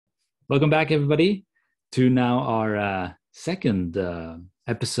Welcome back, everybody, to now our second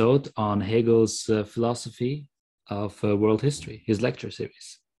episode on Hegel's philosophy of world history, his lecture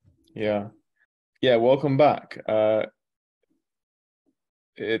series. Yeah, welcome back.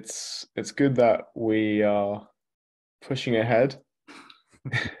 It's good that we are pushing ahead.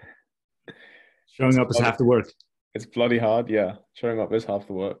 Showing up is half the work. It's bloody hard, yeah. Showing up is half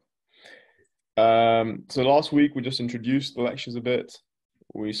the work. So last week we just introduced the lectures a bit.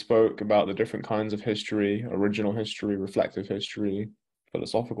 We spoke about the different kinds of history: original history, reflective history,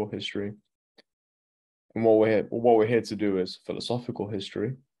 philosophical history. And what we're here to do is philosophical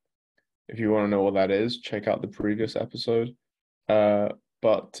history. If you want to know what that is, check out the previous episode.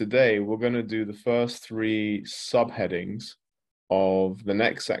 But today we're going to do the first three subheadings of the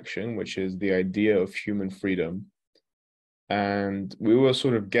next section, which is the idea of human freedom. And we were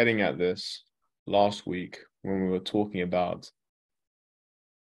sort of getting at this last week when we were talking about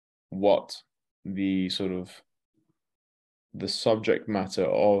what the subject matter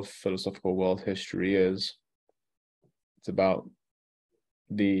of philosophical world history is. It's about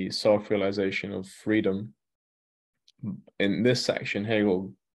the self-realization of freedom. In this section,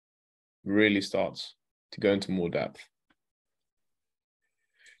 Hegel really starts to go into more depth.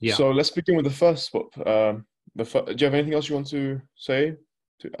 Yeah. So let's begin with the first spot. Do you have anything else you want to say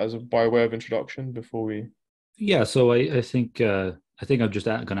by way of introduction before we? Yeah. So I think I'm just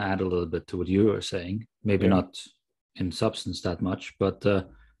going to add a little bit to what you were saying. Maybe not in substance that much, but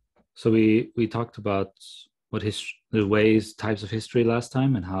so we talked about what the types of history last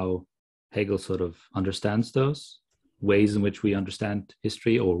time, and how Hegel sort of understands those ways in which we understand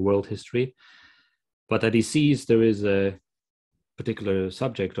history or world history, but that he sees there is a particular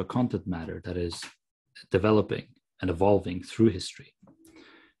subject or content matter that is developing and evolving through history,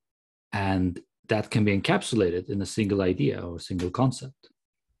 and that can be encapsulated in a single idea or a single concept.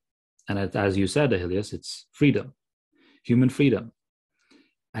 And as you said, Ahilleas, it's freedom, human freedom.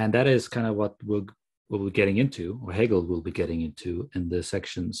 And that is kind of what we'll be getting into, or Hegel will be getting into, in the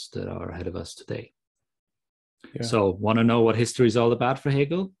sections that are ahead of us today. Yeah. So, want to know what history is all about for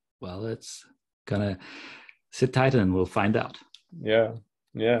Hegel? Well, it's gonna sit tight and we'll find out. Yeah.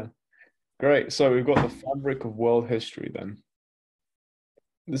 Great. So we've got the fabric of world history then.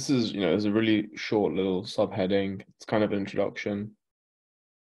 This is, is a really short little subheading. It's kind of an introduction.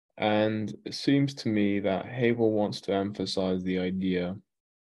 And it seems to me that Hegel wants to emphasize the idea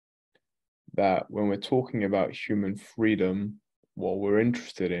that when we're talking about human freedom, what we're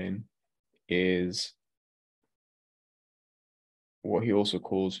interested in is what he also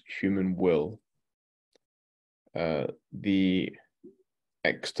calls human will. The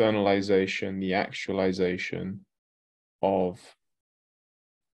externalization, the actualization of,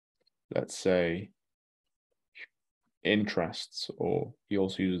 let's say, interests, or he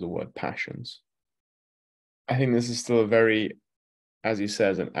also uses the word passions. I think this is still a very, as he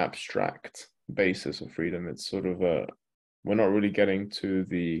says, an abstract basis of freedom. It's sort of we're not getting to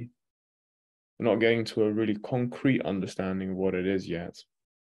a really concrete understanding of what it is yet.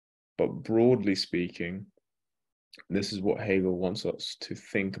 But broadly speaking, this is what Hegel wants us to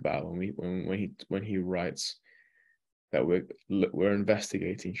think about when he writes that we're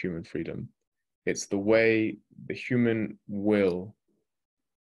investigating human freedom. It's the way the human will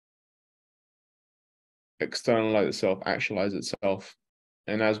externalize itself, actualize itself,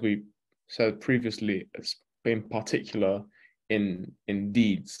 and as we said previously, it's in particular in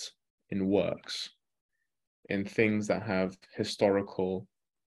deeds, in works, in things that have historical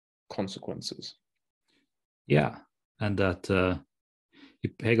consequences. Yeah, and that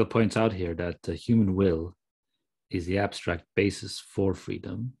Hegel points out here that the human will is the abstract basis for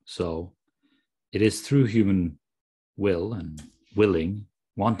freedom. So it is through human will and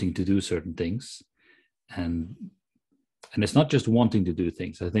wanting to do certain things, and it's not just wanting to do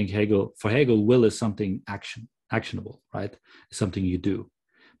things. I think for Hegel, will is something actionable, right? It's something you do,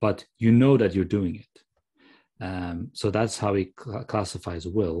 but you know that you're doing it. So that's how he classifies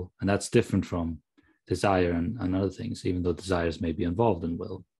will, and that's different from desire and other things, even though desires may be involved in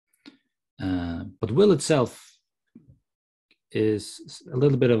will. But will itself is a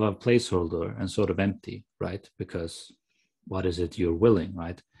little bit of a placeholder and sort of empty, right? Because what is it you're willing,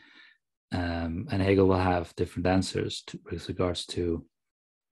 right? And Hegel will have different answers with regards to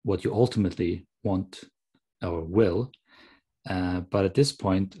what you ultimately want or will. But at this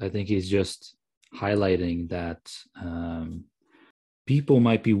point, I think he's just highlighting that people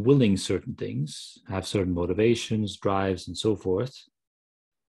might be willing certain things, have certain motivations, drives, and so forth,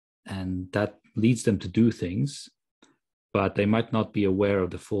 and that leads them to do things, but they might not be aware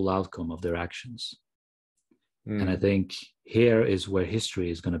of the full outcome of their actions. And I think here is where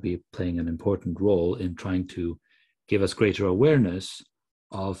history is going to be playing an important role in trying to give us greater awareness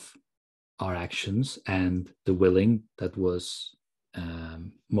of our actions and the willing that was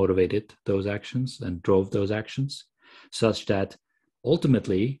motivated those actions and drove those actions, such that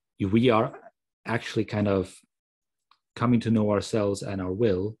ultimately we are actually kind of coming to know ourselves and our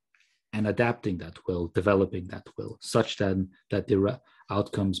will and adapting that will, developing that will, such that the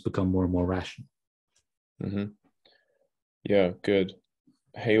outcomes become more and more rational. Yeah, good.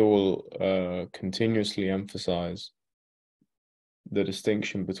 Hegel will continuously emphasize the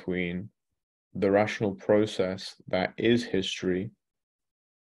distinction between the rational process that is history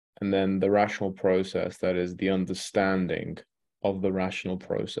and then the rational process that is the understanding of the rational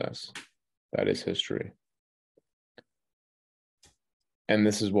process that is history. And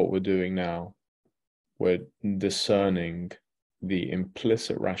this is what we're doing now. We're discerning the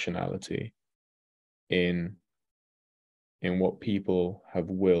implicit rationality in what people have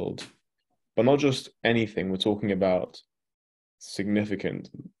willed, but not just anything. We're talking about significant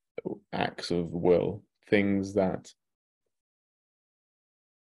acts of will, things that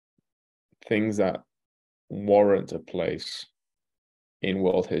warrant a place in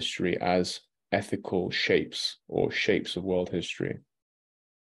world history as ethical shapes or shapes of world history.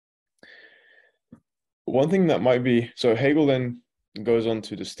 One thing that might be, so Hegel then goes on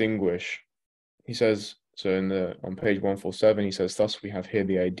to distinguish, he says, so on page 147, he says, thus we have here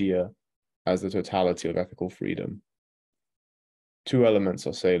the idea as the totality of ethical freedom. Two elements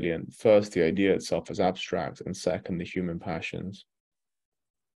are salient. First, the idea itself as abstract, and second, the human passions.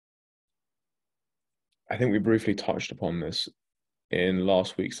 I think we briefly touched upon this in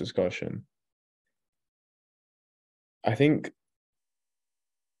last week's discussion. I think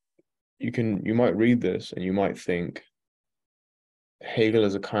you might read this and you might think Hegel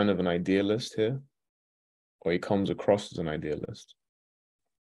is a kind of an idealist here, or he comes across as an idealist.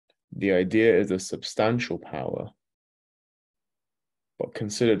 The idea is a substantial power, but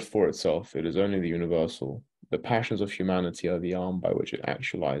considered for itself, it is only the universal. The passions of humanity are the arm by which it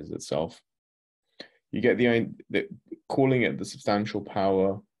actualizes itself. You get the calling it the substantial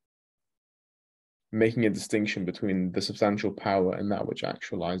power, making a distinction between the substantial power and that which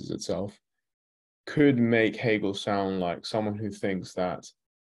actualizes itself, could make Hegel sound like someone who thinks that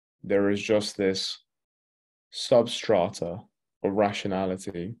there is just this substrata of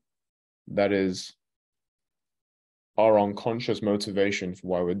rationality that is our unconscious motivation for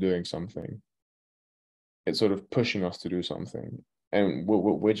why we're doing something. It's sort of pushing us to do something, and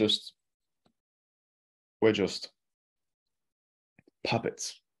we're just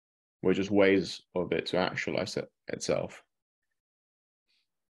puppets. We're just ways of it to actualize itself.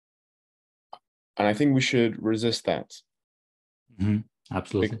 And I think we should resist that.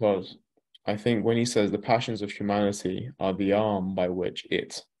 Absolutely. Because I think when he says the passions of humanity are the arm by which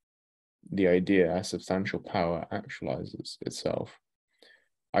the idea as substantial power actualizes itself,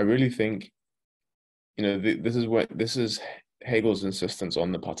 I really think, this is Hegel's insistence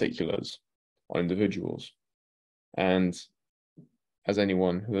on the particulars, on individuals. And as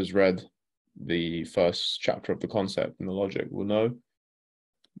anyone who has read the first chapter of the concept in the logic will know,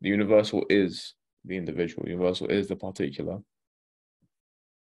 the universal is the individual, the universal is the particular.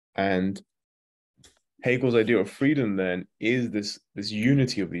 And Hegel's idea of freedom then is this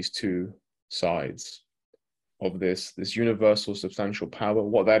unity of these two sides of this universal substantial power.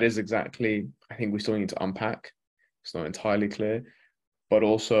 What that is exactly, I think we still need to unpack. It's not entirely clear, but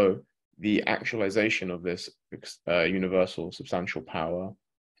also the actualization of this universal substantial power,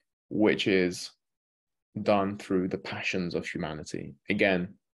 which is done through the passions of humanity.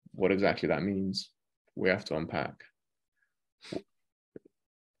 Again, what exactly that means, we have to unpack.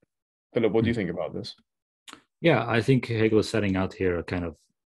 Philip, what do you think about this? Yeah, I think Hegel is setting out here a kind of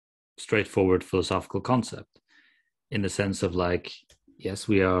straightforward philosophical concept, in the sense of like, yes,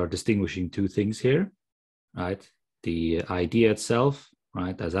 we are distinguishing two things here, right? The idea itself,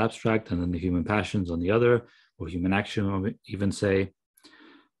 right, as abstract, and then the human passions on the other, or human action, or even say.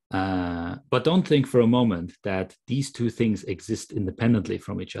 But don't think for a moment that these two things exist independently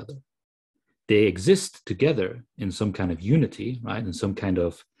from each other. They exist together in some kind of unity, right, in some kind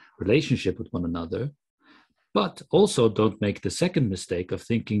of relationship with one another. But also don't make the second mistake of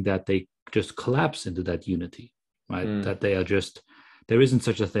thinking that they just collapse into that unity, right? That they are just, there isn't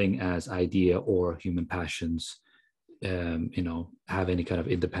such a thing as idea or human passions, have any kind of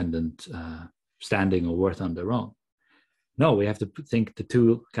independent standing or worth on their own. No, we have to think the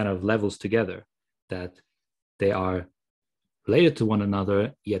two kind of levels together, that they are related to one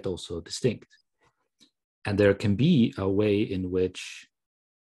another, yet also distinct. And there can be a way in which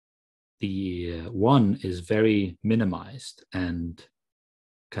the one is very minimized and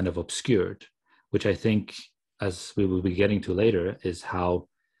kind of obscured, which I think, as we will be getting to later, is how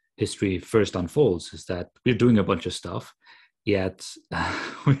history first unfolds, is that we're doing a bunch of stuff, yet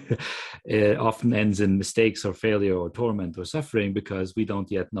it often ends in mistakes or failure or torment or suffering because we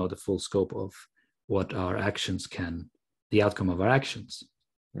don't yet know the full scope of what our actions can, the outcome of our actions.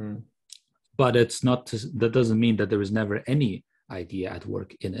 Mm. But it's not, that doesn't mean that there is never any idea at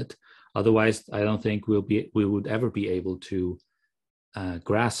work in it. Otherwise, I don't think we would ever be able to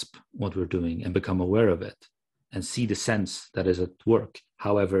grasp what we're doing and become aware of it and see the sense that is at work,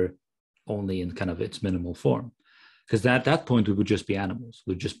 however, only in kind of its minimal form. Because at that point, we would just be animals.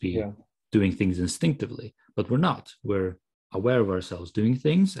 We'd just be doing things instinctively, but we're not. We're aware of ourselves doing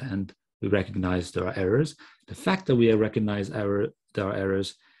things, and we recognize there are errors. The fact that we recognize there are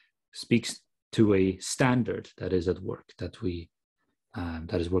errors speaks to a standard that is at work, that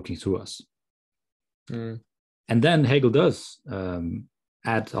is working through us. Mm. And then Hegel does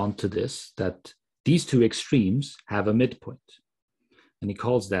add on to this that these two extremes have a midpoint, and he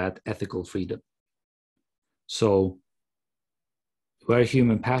calls that ethical freedom. So where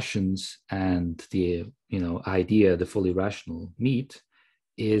human passions and the idea, the fully rational, meet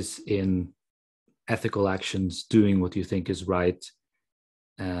is in ethical actions, doing what you think is right,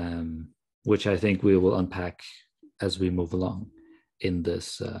 which I think we will unpack as we move along in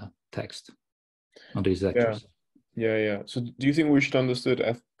this text on these lectures. Yeah. So do you think we should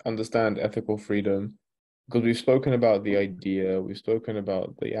understand ethical freedom? Because we've spoken about the idea, we've spoken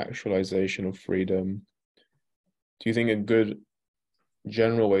about the actualization of freedom. Do you think a good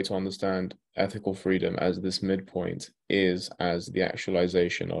general way to understand ethical freedom as this midpoint is as the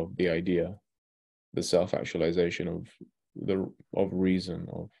actualization of the idea, the self-actualization of reason,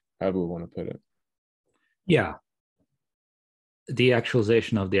 of however we want to put it? Yeah. The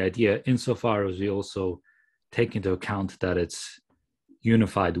actualization of the idea, insofar as we also take into account that it's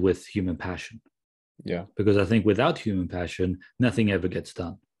unified with human passion. Yeah. Because I think without human passion, nothing ever gets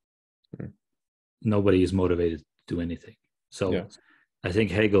done. Mm. Nobody is motivated to do anything. So I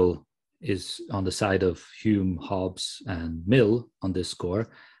think Hegel is on the side of Hume, Hobbes, and Mill on this score,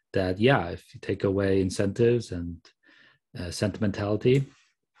 that, if you take away incentives and sentimentality,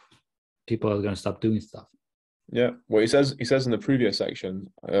 people are going to stop doing stuff. Yeah. Well, he says in the previous section,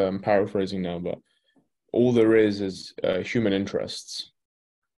 paraphrasing now, but all there is human interests.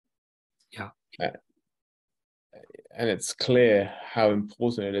 Yeah. And it's clear how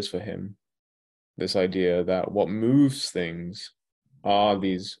important it is for him, this idea that what moves things are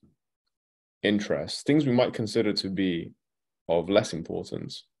these interests, things we might consider to be of less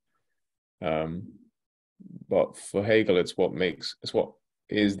importance. But for Hegel, it's what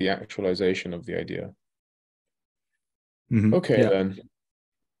is the actualization of the idea. Mm-hmm. Okay, then.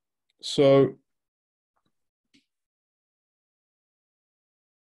 So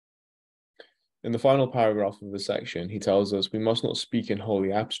in the final paragraph of the section, he tells us we must not speak in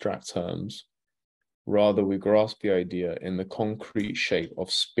wholly abstract terms. Rather, we grasp the idea in the concrete shape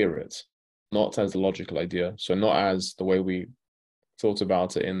of spirit, not as the logical idea. So not as the way we thought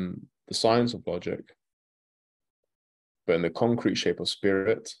about it in the science of logic, but in the concrete shape of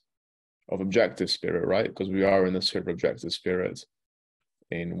spirit, of objective spirit, right? Because we are in the sphere of objective spirit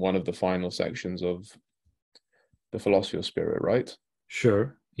in one of the final sections of the philosophy of spirit, right?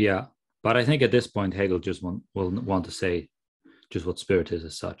 Sure, yeah. But I think at this point, Hegel just will want to say just what spirit is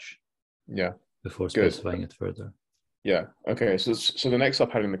as such. Yeah. Before specifying it further. Yeah. Okay. So the next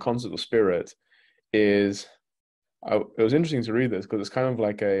subheading, the concept of spirit, is it was interesting to read this because it's kind of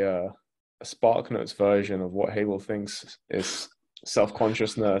like a SparkNotes version of what Hegel thinks is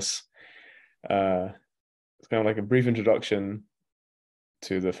self-consciousness. It's kind of like a brief introduction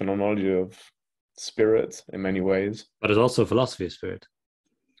to the phenomenology of spirit in many ways. But it's also philosophy of spirit.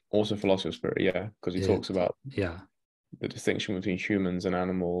 Also philosophy of spirit, yeah, because he talks about the distinction between humans and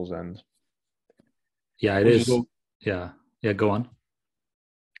animals, and it is. Go on.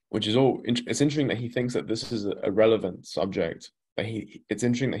 Which is all. It's interesting that he thinks that this is a relevant subject. But it's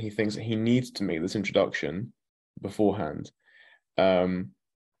interesting that he thinks that he needs to make this introduction beforehand,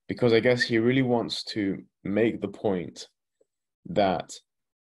 because I guess he really wants to make the point that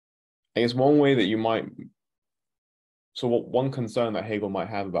I guess one way that you might. So one concern that Hegel might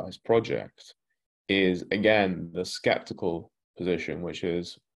have about his project is, again, the skeptical position, which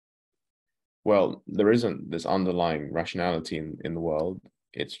is, well, there isn't this underlying rationality in the world.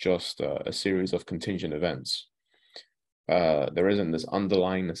 It's just a series of contingent events. There isn't this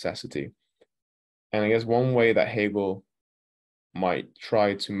underlying necessity. And I guess one way that Hegel might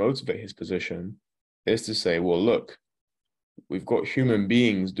try to motivate his position is to say, well, look, we've got human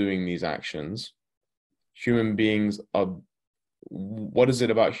beings doing these actions. Human beings are, what is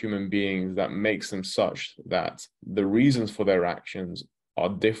it about human beings that makes them such that the reasons for their actions are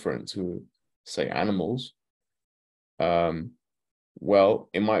different to, say, animals? Well,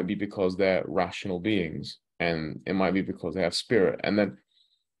 it might be because they're rational beings, and it might be because they have spirit. And then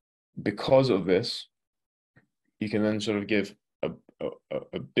because of this, you can then sort of give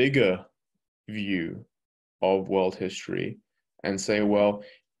a bigger view of world history and say, well,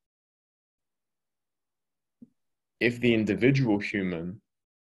 if the individual human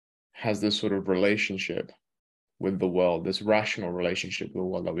has this sort of relationship with the world, this rational relationship with the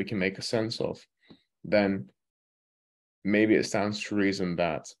world that we can make a sense of, then maybe it stands to reason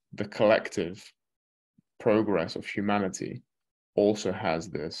that the collective progress of humanity also has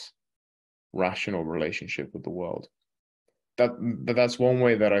this rational relationship with the world. That's one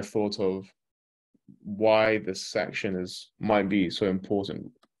way that I thought of why this section might be so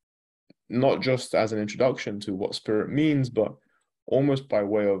important, not just as an introduction to what spirit means, but almost by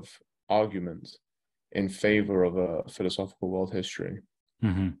way of argument in favor of a philosophical world history.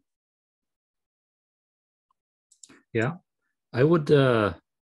 Mm-hmm. Yeah, I would.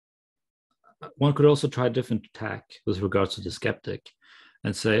 One could also try a different tack with regards to the skeptic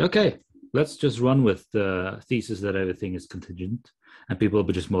and say, okay, let's just run with the thesis that everything is contingent and people will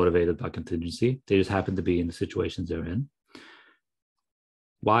be just motivated by contingency. They just happen to be in the situations they're in.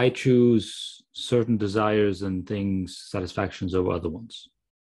 Why choose certain desires and things, satisfactions over other ones?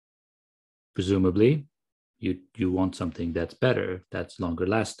 Presumably, you want something that's better, that's longer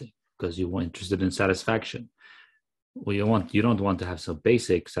lasting, because you're interested in satisfaction. Well, you don't want to have some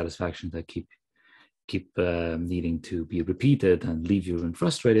basic satisfaction that keep needing to be repeated and leave you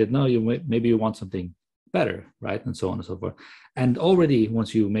frustrated. No, maybe you want something better, right? And so on and so forth. And already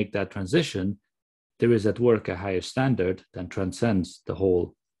once you make that transition, there is at work a higher standard that transcends the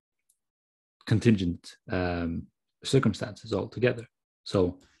whole contingent circumstances altogether.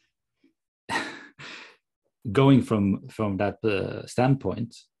 So going from that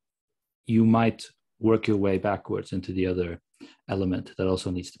standpoint, you might work your way backwards into the other element that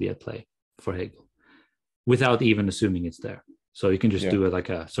also needs to be at play for Hegel, without even assuming it's there. So you can just do it like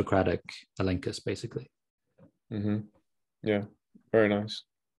a Socratic Elenchus, basically. Mm-hmm. Yeah, very nice.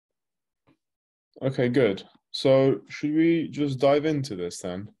 Okay, good. So should we just dive into this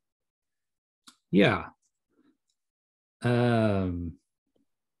then? Yeah.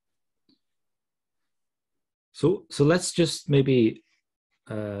 So let's just maybe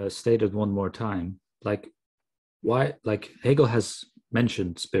state it one more time. Like, why? Like Hegel has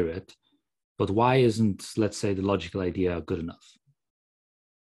mentioned spirit, but why isn't, let's say, the logical idea good enough?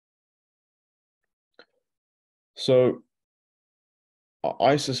 So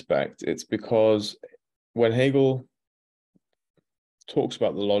I suspect it's because when Hegel talks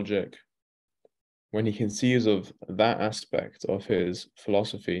about the logic, when he conceives of that aspect of his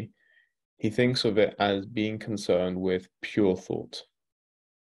philosophy, he thinks of it as being concerned with pure thought.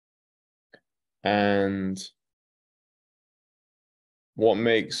 And what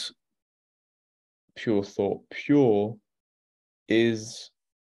makes pure thought pure is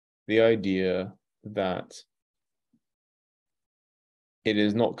the idea that it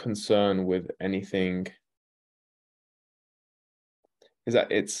is not concerned with anything, is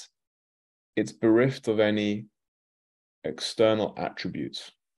that it's bereft of any external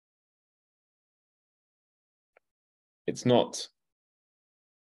attributes. It's not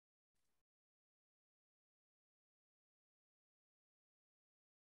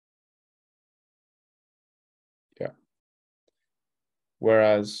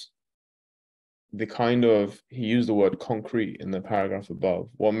whereas the kind of, he used the word concrete in the paragraph above,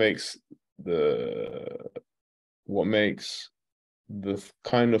 what makes the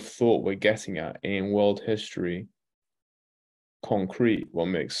kind of thought we're getting at in world history concrete, what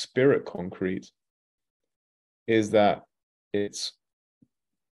makes spirit concrete, is that it's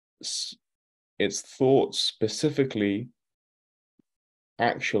thought specifically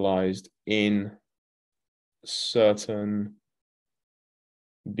actualized in certain,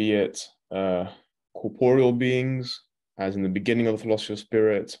 be it corporeal beings, as in the beginning of the philosophy of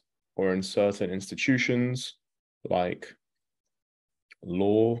spirit, or in certain institutions like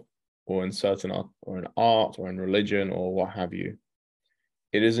law, or in certain art, or in art, or in religion, or what have you.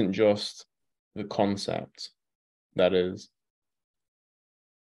 It isn't just the concept that is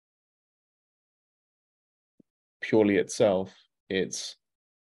purely itself, it's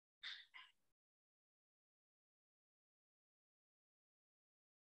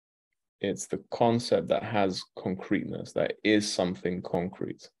the concept that has concreteness, that is something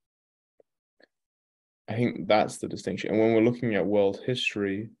concrete. I think that's the distinction. And when we're looking at world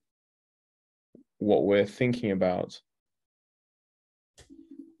history, what we're thinking about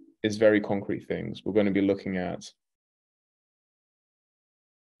is very concrete things. We're going to be looking at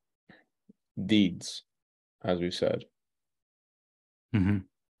deeds, as we've said. Mm-hmm.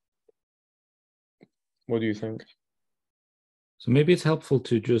 What do you think? So maybe it's helpful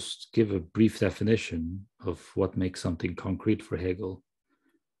to just give a brief definition of what makes something concrete for Hegel.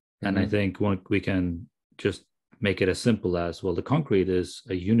 And I think we can just make it as simple as, well, the concrete is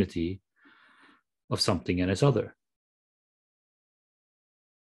a unity of something and its other,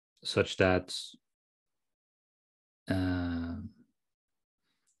 such that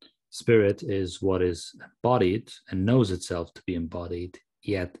spirit is what is embodied and knows itself to be embodied,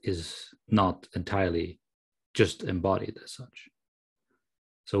 yet is not entirely just embodied as such.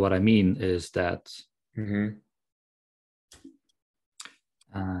 So what I mean is that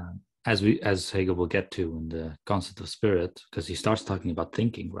as Hegel will get to in the concept of spirit, because he starts talking about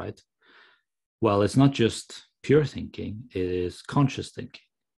thinking, right? Well, it's not just pure thinking, it is conscious thinking,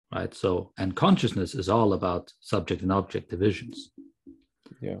 right? So, and consciousness is all about subject and object divisions.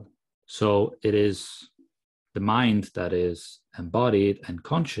 Yeah. So it is the mind that is embodied and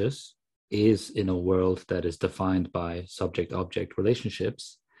conscious is in a world that is defined by subject-object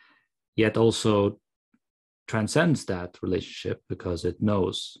relationships, yet also transcends that relationship because it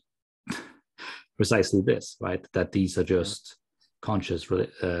knows precisely this, right? That these are just conscious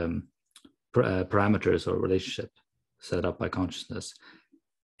parameters or relationship set up by consciousness,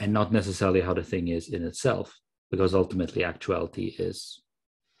 and not necessarily how the thing is in itself, because ultimately actuality is,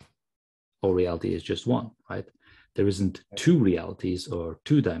 or reality is just one, right? There isn't two realities or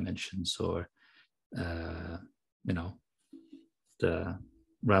two dimensions or, the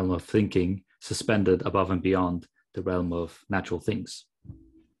realm of thinking suspended above and beyond the realm of natural things.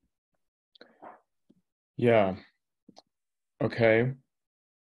 Yeah. Okay.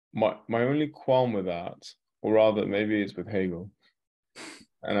 My only qualm with that, or rather maybe it's with Hegel,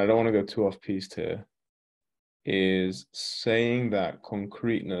 and I don't want to go too off-piste here, is saying that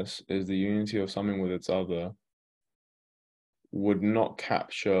concreteness is the unity of something with its other would not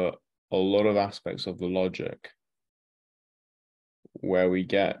capture a lot of aspects of the logic where we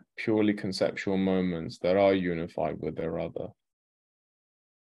get purely conceptual moments that are unified with their other.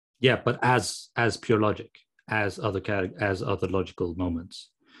 Yeah, but as pure logic, as other logical moments.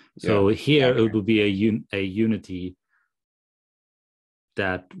 So here it would be a unity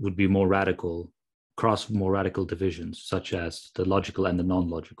that would be more radical, cross more radical divisions, such as the logical and the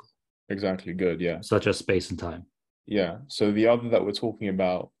non-logical. Exactly, good, yeah. Such as space and time. Yeah, so the other that we're talking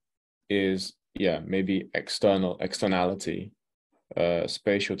about is, maybe externality,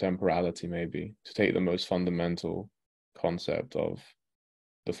 spatial temporality, maybe, to take the most fundamental concept of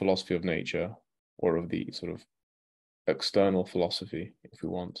the philosophy of nature, or of the sort of external philosophy, if we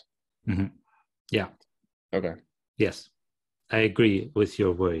want. Mm-hmm. Yeah. Okay. Yes, I agree with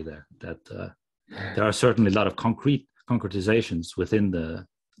your worry there, that there are certainly a lot of concretizations within the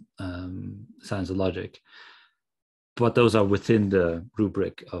science of logic, but those are within the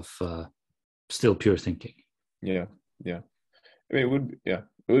rubric of still pure thinking. Yeah. I mean, it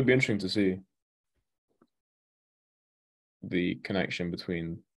would be interesting to see the connection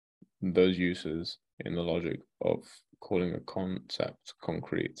between those uses in the logic of calling a concept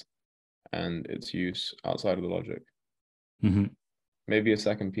concrete and its use outside of the logic. Mm-hmm. Maybe a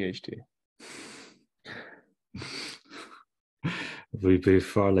second PhD. We'll be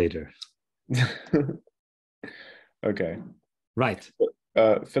far later. Okay. Right.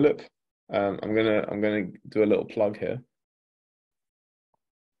 Philip, I'm gonna do a little plug here.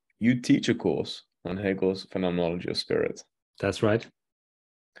 You teach a course on Hegel's phenomenology of spirit. That's right.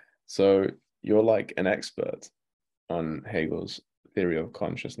 So you're like an expert on Hegel's theory of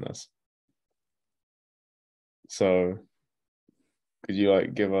consciousness. So could you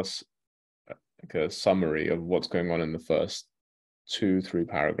give us a summary of what's going on in the first 2-3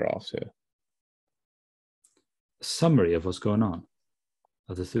 paragraphs here? Summary of what's going on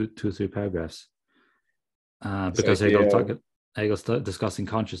of the 2-3 paragraphs, because Hegel's discussing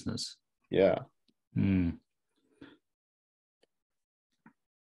consciousness. Yeah.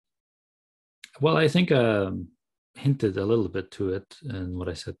 Well, I think hinted a little bit to it in what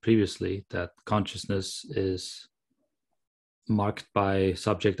I said previously, that consciousness is marked by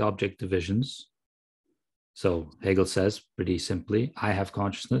subject-object divisions. So Hegel says pretty simply, I have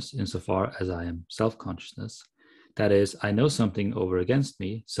consciousness insofar as I am self-consciousness. That is, I know something over against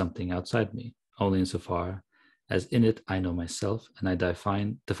me, something outside me, only insofar as in it I know myself, and I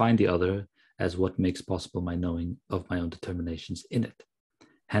define the other as what makes possible my knowing of my own determinations in it.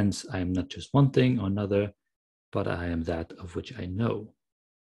 Hence, I am not just one thing or another, but I am that of which I know.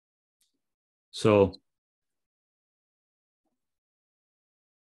 So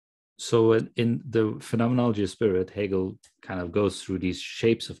in the Phenomenology of Spirit, Hegel kind of goes through these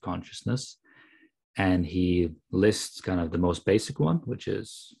shapes of consciousness, and he lists kind of the most basic one, which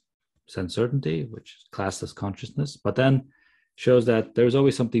is sense certainty, which is classed as consciousness, but then shows that there's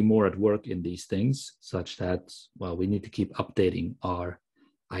always something more at work in these things, such that, well, we need to keep updating our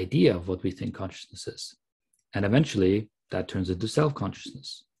idea of what we think consciousness is. And eventually that turns into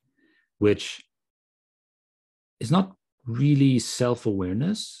self-consciousness, which is not really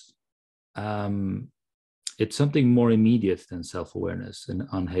self-awareness. It's something more immediate than self-awareness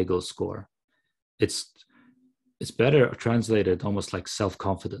on Hegel's score. It's better translated almost like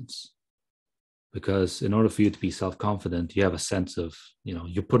self-confidence, because in order for you to be self-confident, you have a sense of,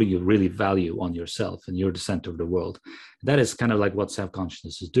 you're putting your really value on yourself and you're the center of the world. That is kind of like what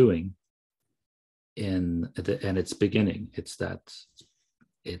self-consciousness is doing in its beginning. It's that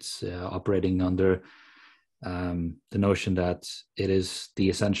it's operating under the notion that it is the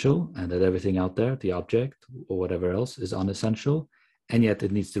essential and that everything out there, the object or whatever else, is unessential, and yet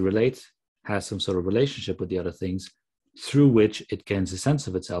it needs to relate, has some sort of relationship with the other things through which it gains a sense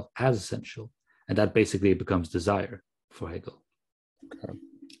of itself as essential. And that basically becomes desire for Hegel. Okay.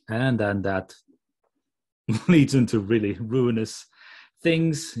 And then that leads into really ruinous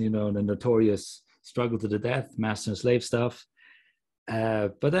things, the notorious struggle to the death, master and slave stuff.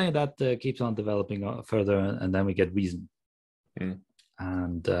 But then that keeps on developing further, and then we get reason,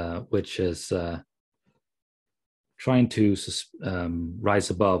 and which is trying to rise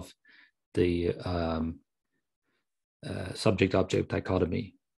above the subject-object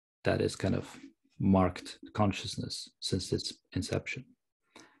dichotomy that is kind of marked consciousness since its inception.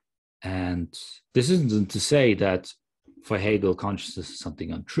 And this isn't to say that for Hegel, consciousness is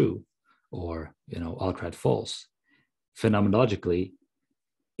something untrue or, outright false. Phenomenologically,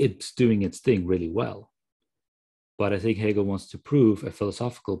 it's doing its thing really well. But I think Hegel wants to prove a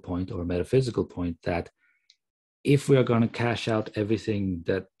philosophical point or a metaphysical point that if we are going to cash out everything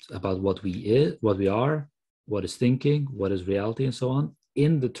that about what we are, what is thinking, what is reality, and so on,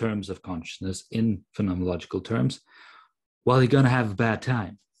 in the terms of consciousness, in phenomenological terms, well, you're going to have a bad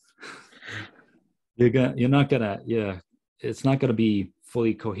time. It's not going to be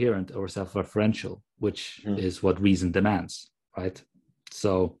fully coherent or self-referential, which is what reason demands, right?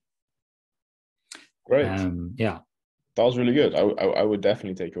 So, great. Yeah, that was really good. I would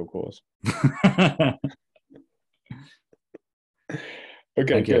definitely take your course. Okay,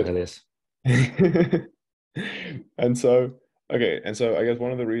 thank you, good. Ahilleas. And so I guess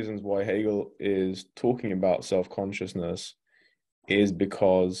one of the reasons why Hegel is talking about self-consciousness is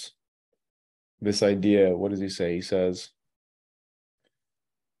because this idea, what does he say? He says,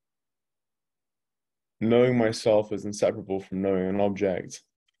 knowing myself is inseparable from knowing an object.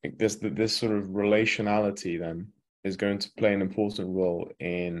 This sort of relationality then is going to play an important role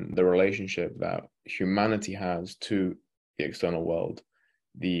in the relationship that humanity has to the external world.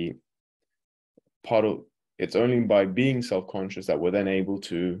 The part of it's only by being self-conscious that we're then able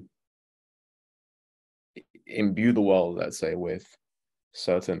to imbue the world, let's say, with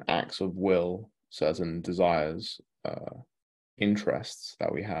certain acts of will, certain desires, interests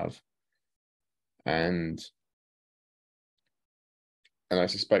that we have. And I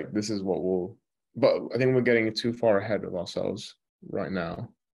suspect this is what will, but I think we're getting too far ahead of ourselves right now.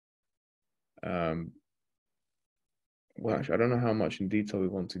 Well, actually, I don't know how much in detail we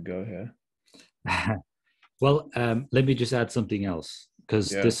want to go here. Well, let me just add something else, because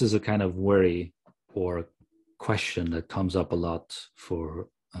this is a kind of worry or question that comes up a lot for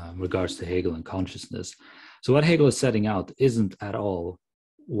regards to Hegel and consciousness. So what Hegel is setting out isn't at all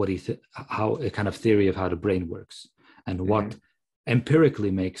what how a kind of theory of how the brain works and what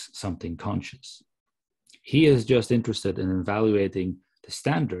empirically makes something conscious. He is just interested in evaluating the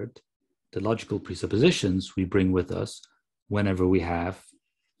standard, the logical presuppositions we bring with us whenever we have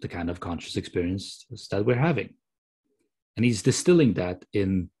the kind of conscious experience that we're having. And he's distilling that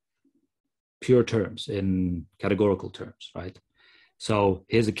in pure terms, in categorical terms, right? So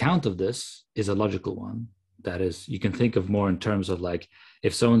his account of this is a logical one. That is, you can think of more in terms of like,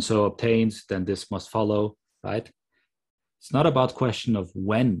 if so-and-so obtains, then this must follow, right? It's not about question of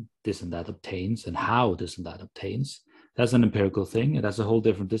when this and that obtains and how this and that obtains. That's an empirical thing, and that's a whole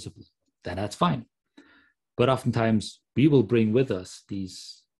different discipline. Then that's fine. But oftentimes we will bring with us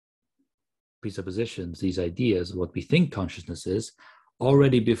these presuppositions, these ideas of what we think consciousness is,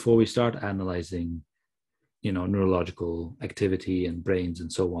 already before we start analyzing, neurological activity and brains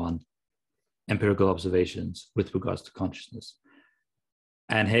and so on, empirical observations with regards to consciousness.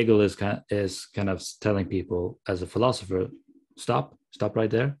 And Hegel is kind of telling people as a philosopher, stop right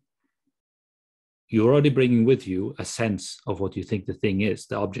there. You're already bringing with you a sense of what you think the thing is,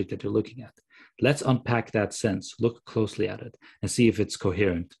 the object that you're looking at. Let's unpack that sense, look closely at it, and see if it's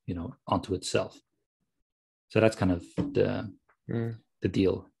coherent, onto itself. So that's kind of the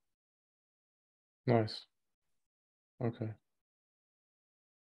deal. Nice. Okay.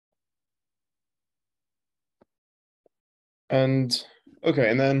 And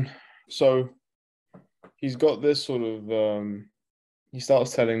then so he's got this sort of he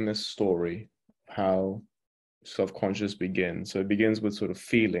starts telling this story how self-conscious begins. So it begins with sort of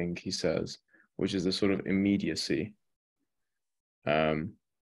feeling, he says, which is the sort of immediacy. And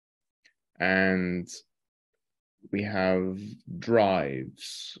we have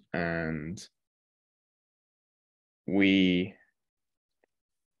drives, and we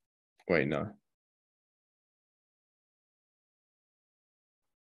wait, no.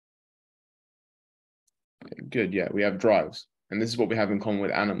 Okay, good, yeah, we have drives. And this is what we have in common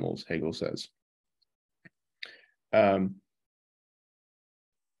with animals, Hegel says.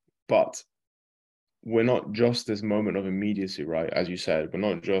 But we're not just this moment of immediacy, right? As you said, we're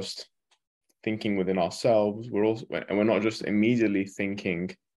not just thinking within ourselves. We're not just immediately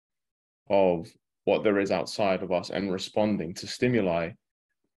thinking of what there is outside of us and responding to stimuli.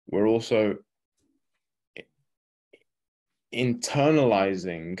 We're also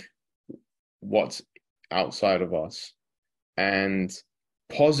internalizing what's outside of us and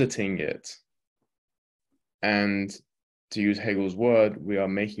positing it. And to use Hegel's word, we are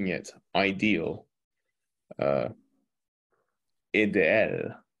making it ideal, ideal.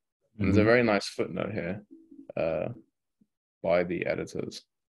 And there's a very nice footnote here by the editors.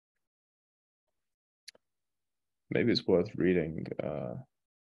 Maybe it's worth reading.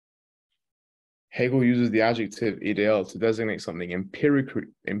 Hegel uses the adjective ideal to designate something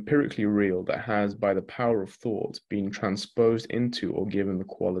empirically real that has, by the power of thought, been transposed into or given the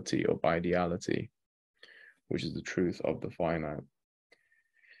quality of ideality, which is the truth of the finite.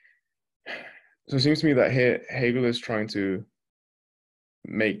 So it seems to me that here Hegel is trying to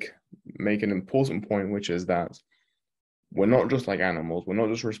make an important point, which is that we're not just like animals. We're not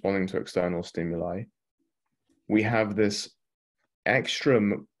just responding to external stimuli. We have this extra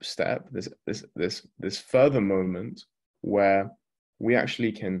step, this further moment where we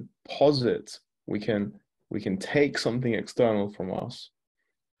actually can posit, we can take something external from us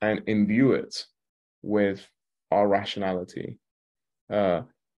and imbue it with our rationality, to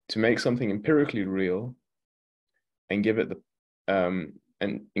make something empirically real and give it the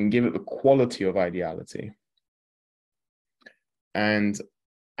and give it the quality of ideality. And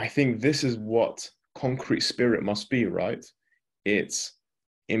I think this is what concrete spirit must be, right? It's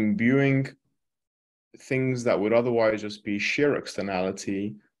imbuing things that would otherwise just be sheer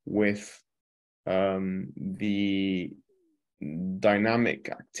externality with the dynamic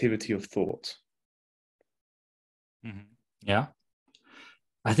activity of thought. Yeah,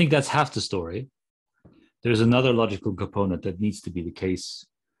 I think that's half the story. There's another logical component that needs to be the case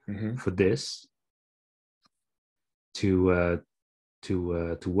for this to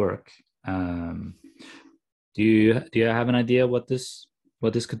work. Do you have an idea what this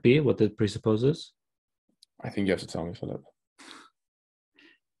could be? What it presupposes? I think you have to tell me, Philip.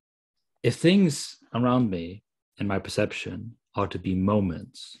 If things around me in my perception are to be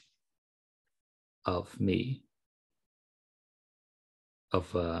moments of me,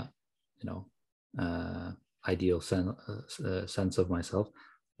 of ideal sense of myself,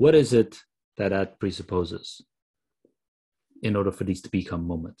 what is it that presupposes in order for these to become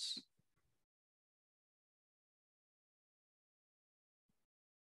moments?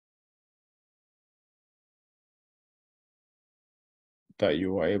 That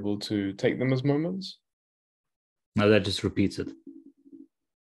you are able to take them as moments? No, that just repeats it.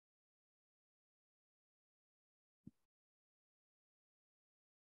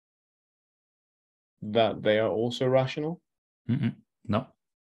 That they are also rational? No.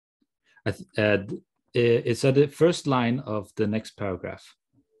 It's at the first line of the next paragraph.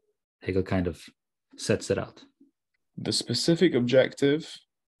 Hegel kind of sets it out. The specific objective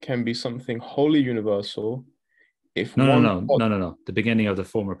can be something wholly universal if No. The beginning of the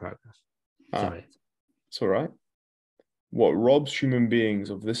former paragraph. Sorry. It's all right. What robs human beings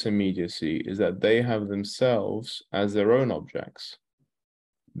of this immediacy is that they have themselves as their own objects.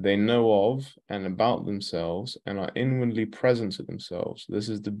 They know of and about themselves and are inwardly present to themselves. This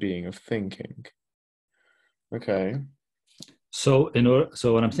is the being of thinking. Okay. So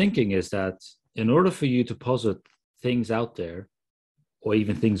what I'm thinking is that in order for you to posit things out there, or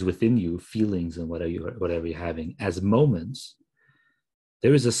even things within you, feelings and whatever you're having as moments,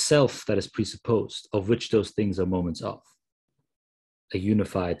 there is a self that is presupposed, of which those things are moments of, a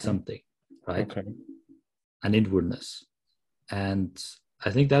unified something, right? Okay. An inwardness. And I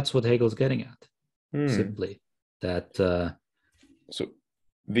think that's what Hegel's getting at, simply. That so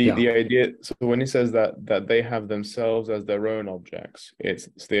the idea, so when he says that they have themselves as their own objects, it's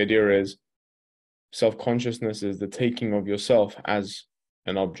the idea is self-consciousness is the taking of yourself as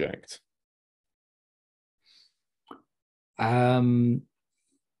an object.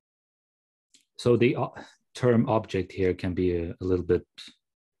 So the term object here can be a little bit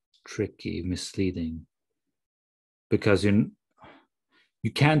tricky, misleading, because you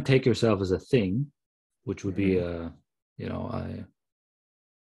can't take yourself as a thing, which would be a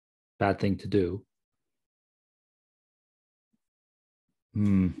bad thing to do.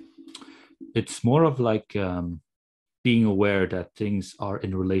 It's more of like being aware that things are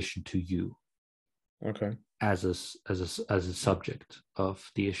in relation to you. Okay. As a subject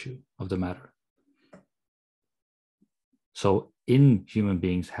of the issue, of the matter. So in human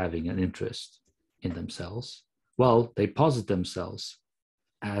beings having an interest in themselves, well, they posit themselves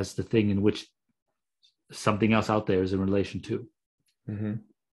as the thing in which something else out there is in relation to.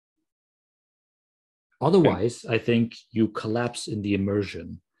 Otherwise, I think you collapse in the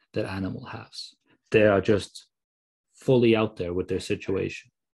immersion that animal has. They are just fully out there with their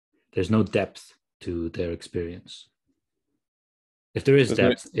situation. There's no depth to their experience. If there is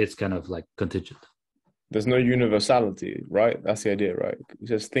depth, it's kind of like contingent. There's no universality, right? That's the idea, right? It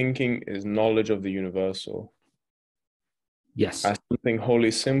says thinking is knowledge of the universal. Yes. As something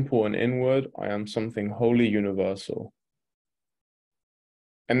wholly simple and inward, I am something wholly universal.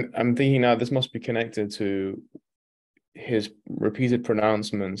 And I'm thinking now this must be connected to his repeated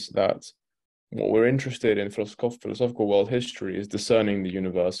pronouncements that what we're interested in philosophical world history is discerning the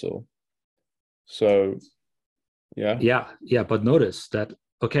universal. So, yeah. But notice that,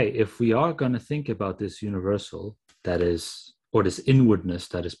 okay, if we are going to think about this universal that is, or this inwardness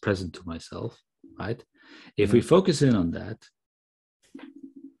that is present to myself, right? If we focus in on that,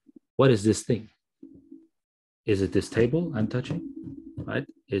 what is this thing? Is it this table I'm touching, right?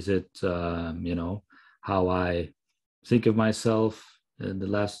 Is it, how I think of myself in the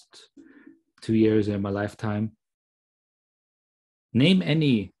last 2 years in my lifetime? Name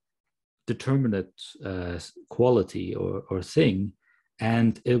any determinate quality or thing,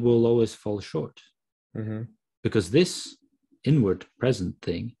 and it will always fall short. Because this inward present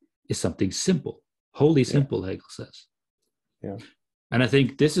thing is something simple, wholly simple, Hegel says. Yeah. And I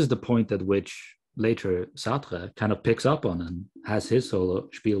think this is the point at which later Sartre kind of picks up on and has his solo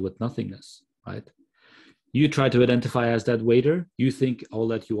spiel with nothingness, right? You try to identify as that waiter, you think all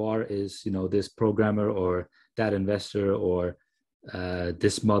that you are is, this programmer or that investor or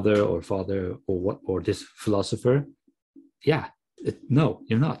this mother or father or this philosopher. No,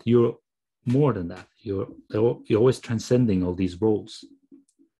 you're not. You're more than that. You're always transcending all these roles.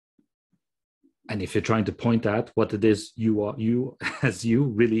 And if you're trying to point at what it is you as you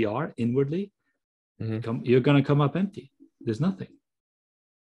really are inwardly, you're going to come up empty. There's nothing.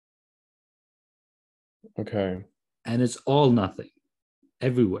 Okay. And it's all nothing,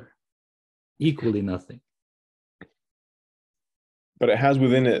 everywhere, equally nothing. But it has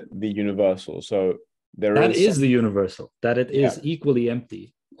within it the universal. So that is the universal, that it is equally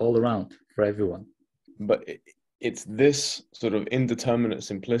empty all around for everyone. But it's this sort of indeterminate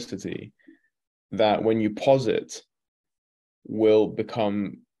simplicity that when you posit will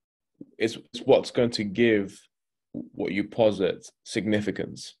become, it's what's going to give what you posit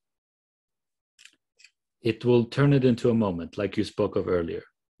significance. It will turn it into a moment, like you spoke of earlier,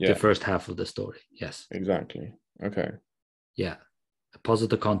 the first half of the story. Yes. Exactly. Okay. Yeah. Posit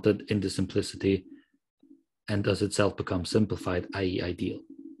the content in the simplicity and does itself become simplified, i.e. ideal.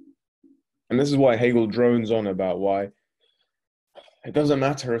 And this is why Hegel drones on about why it doesn't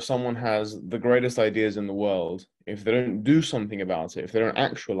matter if someone has the greatest ideas in the world, if they don't do something about it, if they don't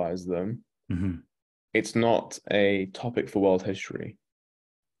actualize them, it's not a topic for world history.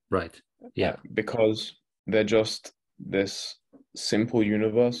 Right. Yeah. Because they're just this simple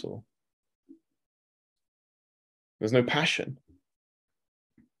universal. There's no passion.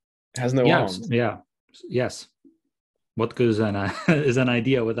 It has no arms. Yeah. Yes. What good is an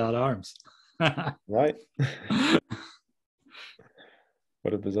idea without arms? Right?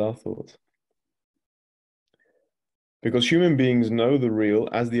 What a bizarre thought. Because human beings know the real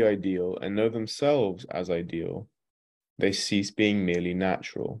as the ideal and know themselves as ideal, they cease being merely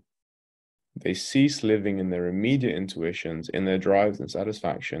natural. They cease living in their immediate intuitions, in their drives and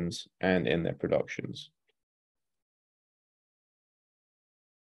satisfactions, and in their productions.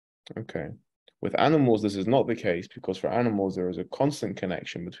 Okay. With animals, this is not the case, because for animals, there is a constant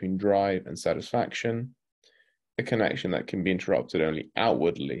connection between drive and satisfaction, a connection that can be interrupted only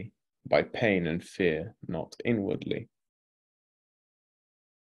outwardly by pain and fear, not inwardly.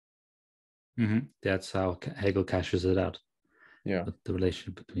 That's how Hegel cashes it out. Yeah. The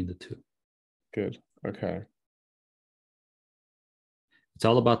relationship between the two. Good. Okay. It's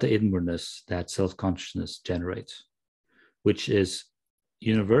all about the inwardness that self-consciousness generates, which is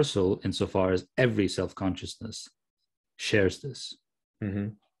universal insofar as every self-consciousness shares this,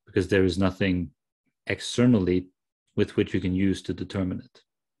 because there is nothing externally with which you can use to determine it.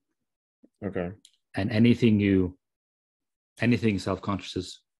 Okay. And anything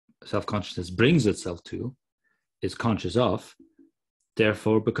self-consciousness brings itself to, is conscious of,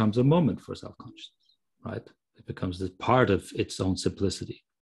 therefore becomes a moment for self-consciousness, right? It becomes this part of its own simplicity.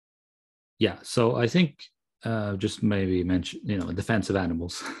 Yeah, so I think just maybe mention, in defense of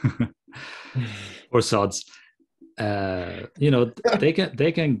animals or sods, they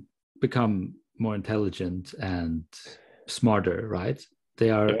can become more intelligent and smarter, right?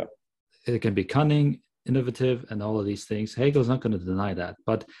 They can be cunning, innovative, and all of these things. Hegel's not going to deny that,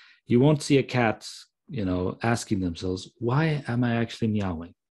 but you won't see a cat, asking themselves, why am I actually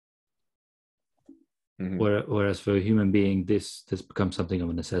meowing? Whereas for a human being, this becomes something of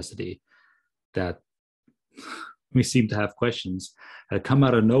a necessity, that we seem to have questions that come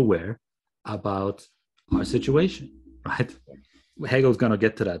out of nowhere about our situation, right? Hegel's going to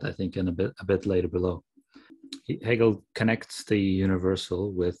get to that, I think, in a bit later below. Hegel connects the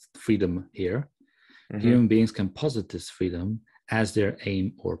universal with freedom here. Human beings can posit this freedom as their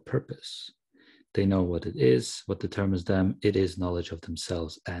aim or purpose. They know what it is, what determines them. It is knowledge of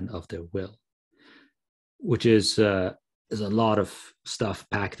themselves and of their will, which is a lot of stuff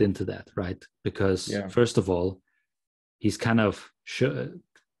packed into that, right? Because first of all, he's kind of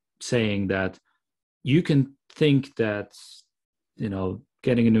saying that you can think that,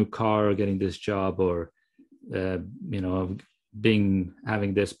 getting a new car or getting this job or, having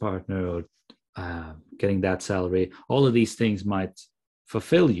this partner or getting that salary, all of these things might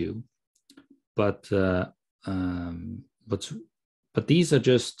fulfill you, but these are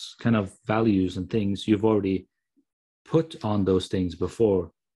just kind of values and things you've already put on those things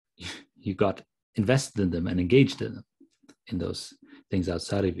before you got invested in them and engaged in them, in those things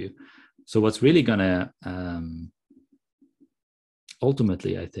outside of you. So what's really gonna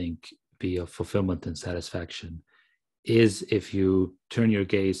ultimately, I think, be of fulfillment and satisfaction is if you turn your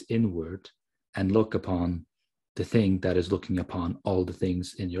gaze inward and look upon the thing that is looking upon all the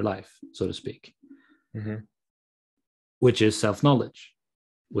things in your life, so to speak, which is self-knowledge,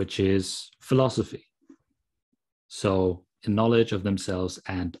 which is philosophy. So a knowledge of themselves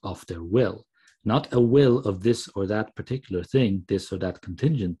and of their will, not a will of this or that particular thing, this or that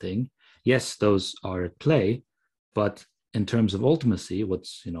contingent thing. Yes, those are at play, but in terms of ultimacy,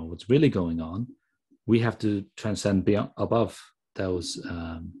 what's really going on, we have to transcend above those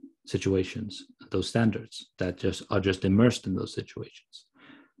situations, those standards that are just immersed in those situations.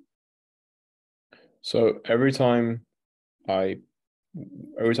 So every time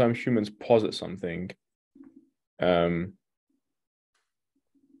humans posit something, that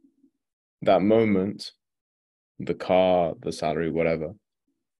moment, the car, the salary, whatever,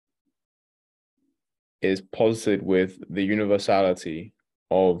 is posited with the universality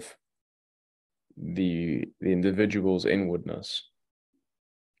of the individual's inwardness,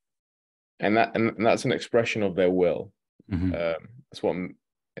 and that's an expression of their will. It's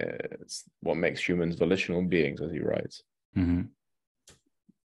what makes humans volitional beings, as he writes.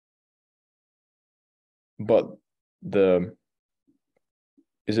 But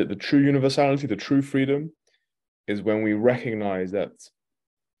is it the true universality, the true freedom, is when we recognize that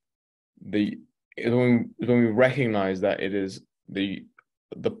when we recognize that it is the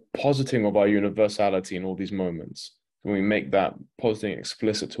positing of our universality in all these moments, when we make that positing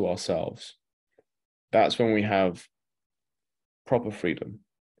explicit to ourselves, that's when we have proper freedom.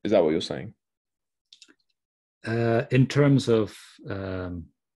 Is that what you're saying? In terms of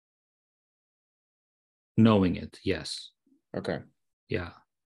knowing it, yes. Okay. Yeah.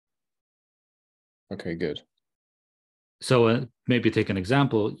 Okay, good. So maybe take an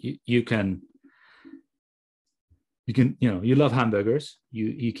example. You love hamburgers.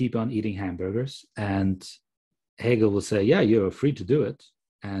 You keep on eating hamburgers, and Hegel will say, yeah, you're free to do it.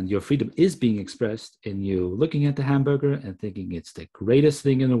 And your freedom is being expressed in you looking at the hamburger and thinking it's the greatest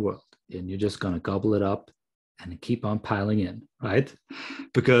thing in the world. And you're just going to gobble it up and keep on piling in, right?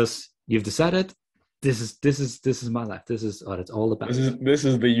 Because you've decided this is my life. This is what it's all about. This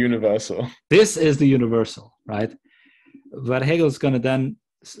is the universal. This is the universal, right? But Hegel's going to then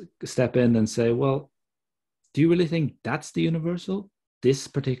step in and say, well, do you really think that's the universal, this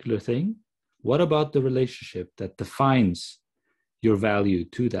particular thing? What about the relationship that defines your value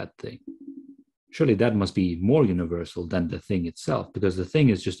to that thing? Surely that must be more universal than the thing itself, because the thing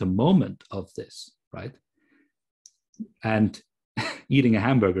is just a moment of this, right? And eating a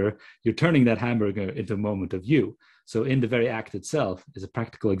hamburger, you're turning that hamburger into a moment of you. So in the very act itself is a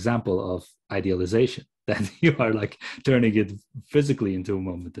practical example of idealization, that you are like turning it physically into a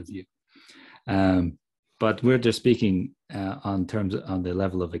moment of you. But we're just speaking on the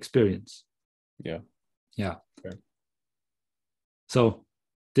level of experience. Yeah. Okay. So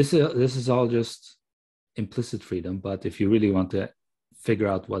this is all just implicit freedom. But if you really want to figure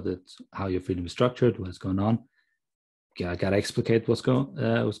out how your freedom is structured, what's going on, I gotta explicate what's going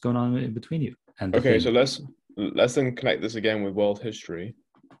on in between you. And okay, so let's then connect this again with world history,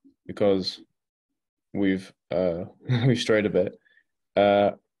 because we've strayed a bit.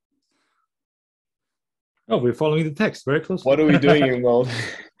 We're following the text very closely. What are we doing in world?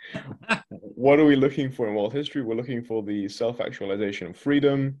 What are we looking for in world history? We're looking for the self-actualization of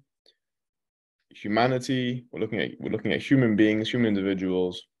freedom, humanity. We're looking at human beings, human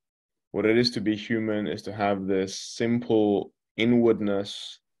individuals. What it is to be human is to have this simple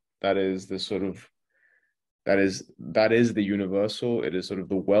inwardness that is the sort of that is the universal. It is sort of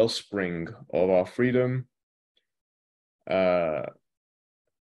the wellspring of our freedom.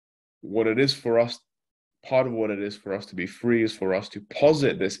 What it is for us, part of what it is for us to be free, is for us to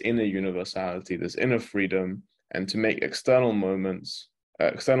posit this inner universality, this inner freedom, and to make external moments,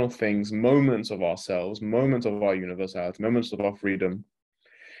 external things, moments of ourselves, moments of our universality, moments of our freedom.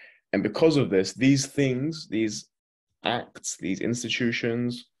 And because of this, these things, these acts, these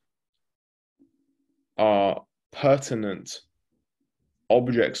institutions are pertinent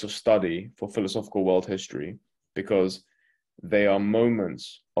objects of study for philosophical world history, because they are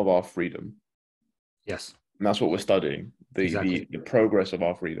moments of our freedom. Yes. And that's what we're studying, the progress of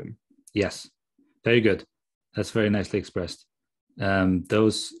our freedom. Yes. Very good. That's very nicely expressed. So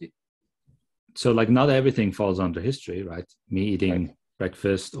like not everything falls under history, right? Me eating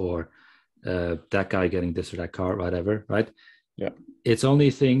breakfast, or that guy getting this or that car, whatever, right? Yeah. It's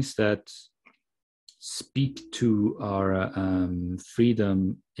only things that speak to our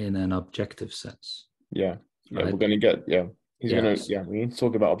freedom in an objective sense. Yeah. Right? We're going to get, we need to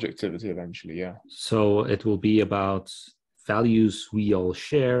talk about objectivity eventually, yeah. So it will be about values we all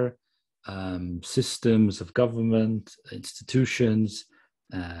share, systems of government, institutions,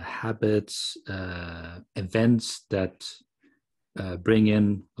 habits, events that bring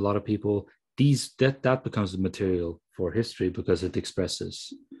in a lot of people. That becomes the material for history, because it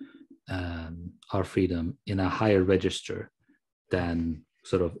expresses our freedom in a higher register than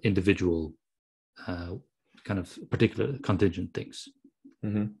sort of individual kind of particular contingent things.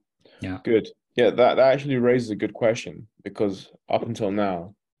 Mm-hmm. Yeah. Good. Yeah, that actually raises a good question, because up until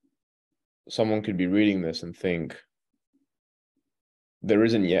now, someone could be reading this and think there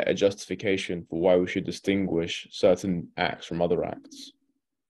isn't yet a justification for why we should distinguish certain acts from other acts.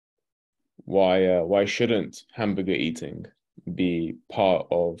 Why shouldn't hamburger eating be part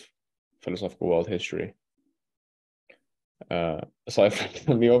of philosophical world history? Aside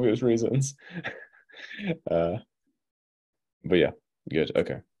from the obvious reasons. But yeah, good.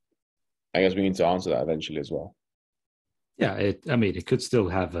 Okay. I guess we need to answer that eventually as well. Yeah, it could still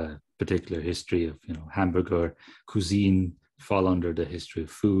have a particular history of, hamburger cuisine fall under the history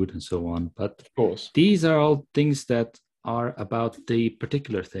of food and so on. But of course, these are all things that are about the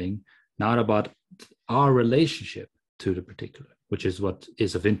particular thing, not about our relationship to the particular, which is what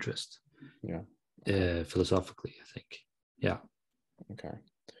is of interest. Yeah. Philosophically, I think. Yeah.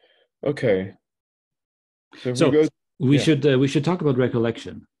 Okay. So we should talk about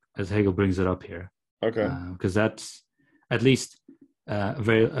recollection, as Hegel brings it up here. Okay. Because that's at least a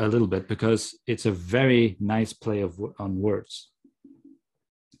little bit, because it's a very nice play on words.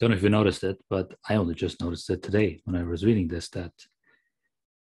 Don't know if you noticed it, but I only just noticed it today when I was reading this, that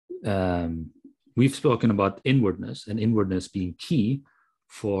we've spoken about inwardness, and inwardness being key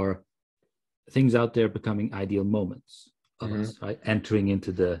for things out there becoming ideal moments of us, right? Entering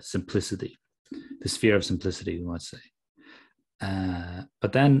into the simplicity, the sphere of simplicity, we might say.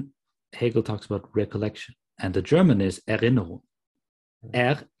 But then Hegel talks about recollection, and the German is Erinnerung.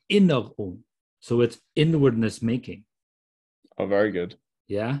 Erinnerung. So it's inwardness making. Oh, very good.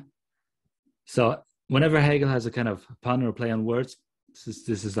 Yeah. So whenever Hegel has a kind of pun or play on words, this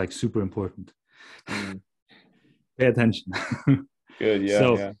is like super important. Pay attention. Good.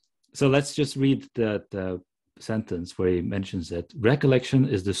 Yeah. So let's just read the sentence where he mentions it. Recollection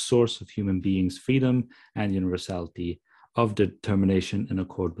is the source of human beings' freedom and universality, of determination in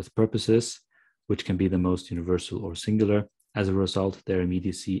accord with purposes, which can be the most universal or singular. As a result, their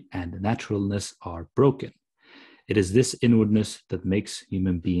immediacy and naturalness are broken. It is this inwardness that makes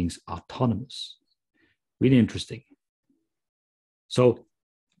human beings autonomous. Really interesting. So,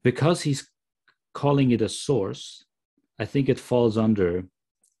 because he's calling it a source, I think it falls under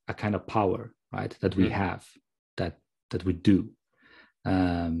a kind of power, right? That we have, that we do,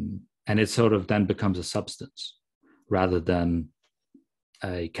 and it sort of then becomes a substance rather than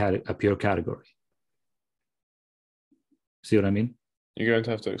a pure category. See what I mean? You're going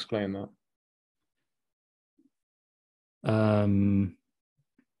to have to explain that.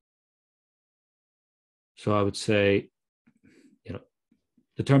 So I would say,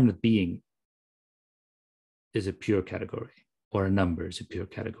 determinate being is a pure category, or a number is a pure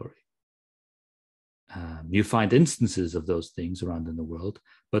category. You find instances of those things around in the world,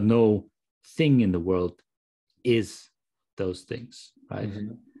 but no thing in the world is those things, right?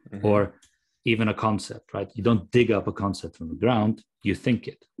 Or even a concept, right? You don't dig up a concept from the ground, you think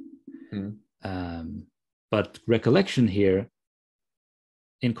it. But recollection here,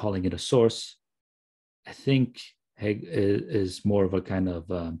 in calling it a source, I think is more of a kind of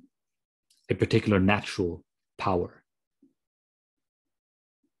a particular natural power.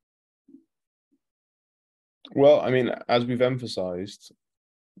 Well, I mean, as we've emphasized,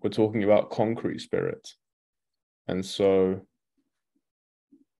 we're talking about concrete spirit. And so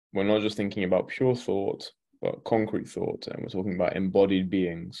we're not just thinking about pure thought, but concrete thought, and we're talking about embodied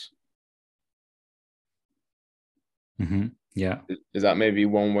beings. Yeah. Is that maybe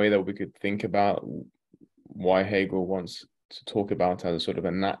one way that we could think about why Hegel wants to talk about as a sort of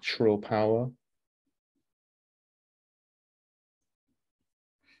a natural power?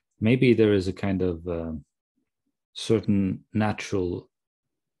 Maybe there is a kind of certain natural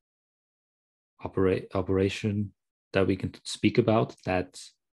operation that we can speak about that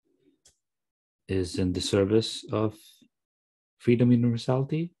is in the service of freedom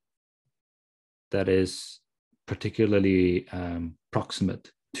universality, that is particularly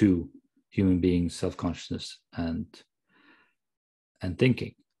proximate to human beings' self-consciousness and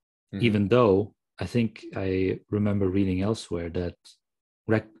thinking. Even though I think I remember reading elsewhere that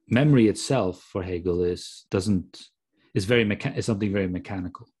memory itself for Hegel is something very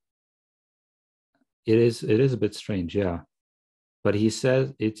mechanical. It is a bit strange, yeah. But he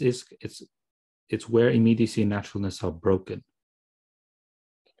says it's where immediacy and naturalness are broken.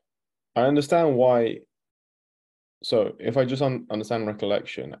 I understand why. So if I just understand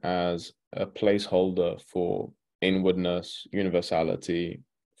recollection as a placeholder for inwardness, universality,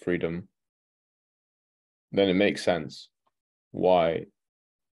 freedom, then it makes sense why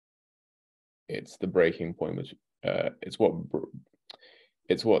it's the breaking point, which it's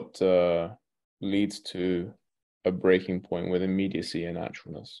what leads to a breaking point with immediacy and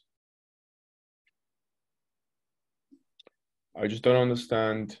naturalness. I just don't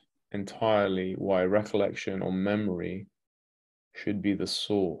understand entirely why recollection or memory should be the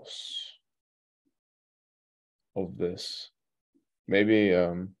source of this. Maybe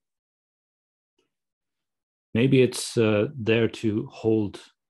it's there to hold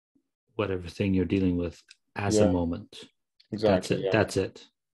whatever thing you're dealing with as a moment. Exactly. That's it.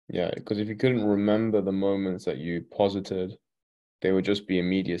 Yeah, because if you couldn't remember the moments that you posited, they would just be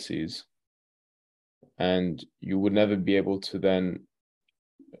immediacies. And you would never be able to then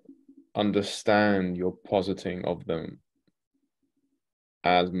understand your positing of them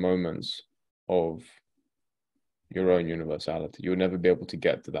as moments of your own universality. You would never be able to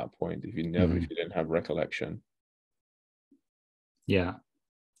get to that point if you didn't have recollection. Yeah.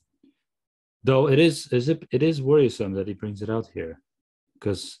 Though it is worrisome that he brings it out here,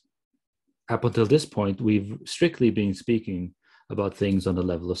 because up until this point, we've strictly been speaking about things on the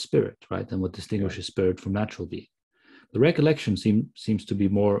level of spirit, right? And what distinguishes spirit from natural being. The recollection seems to be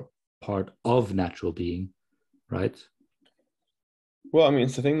more part of natural being, right? Well, I mean,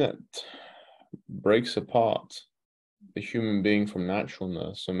 it's the thing that breaks apart the human being from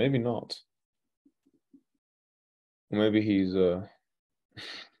naturalness, so maybe not. Maybe he's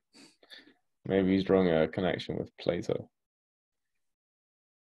maybe he's drawing a connection with Plato.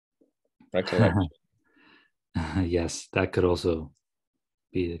 Recollection. Yes, that could also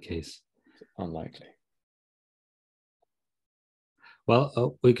be the case. It's unlikely.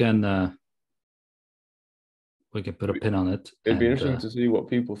 Well, we can put a pin on it. It'd be interesting to see what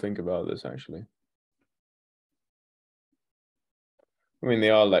people think about this, actually. I mean, they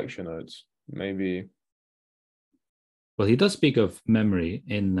are lecture notes. Maybe. Well, he does speak of memory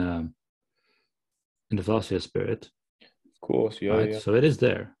in the philosophy of spirit. Of course, yeah, right? yeah. So it is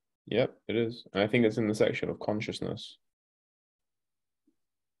there. Yep, it is. And I think it's in the section of consciousness.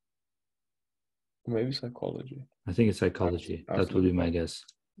 Maybe psychology. I think it's psychology. That would be my guess.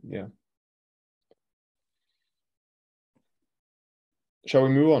 Yeah. Shall we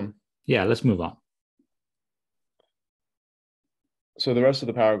move on? Yeah, let's move on. So the rest of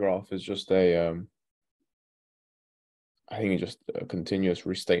the paragraph is just I think it's just a continuous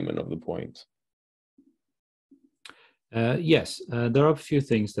restatement of the point. Yes, there are a few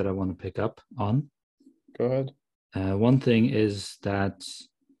things that I want to pick up on. Go ahead. One thing is that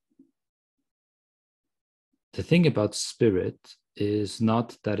the thing about spirit is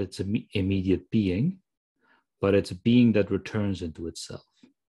not that it's an immediate being, but it's a being that returns into itself.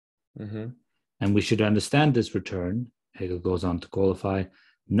 Mm-hmm. And we should understand this return, Hegel goes on to qualify,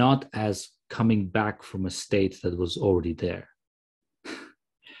 not as coming back from a state that was already there.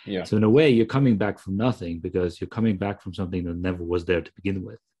 Yeah. So in a way, you're coming back from nothing because you're coming back from something that never was there to begin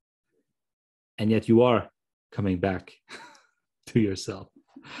with. And yet you are coming back to yourself.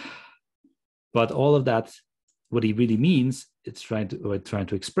 But all of that, what he really means, it's trying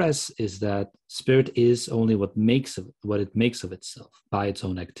to express is that spirit is only what it makes of itself by its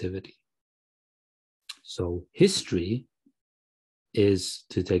own activity. So history is,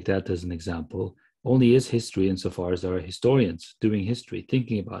 to take that as an example, only is history insofar as there are historians doing history,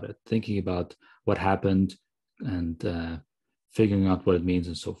 thinking about it, thinking about what happened and figuring out what it means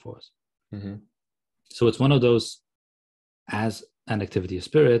and so forth. Mm-hmm. So it's one of those, as an activity of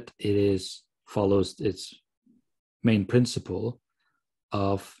spirit, follows its main principle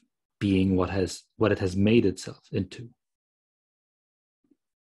of being what it has made itself into,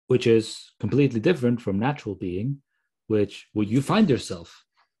 which is completely different from natural being, which you find yourself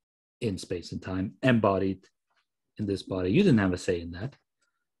in space and time, embodied in this body. You didn't have a say in that.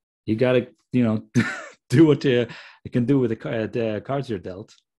 You got to, do what you can do with the cards you're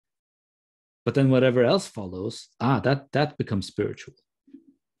dealt. But then whatever else follows, that becomes spiritual.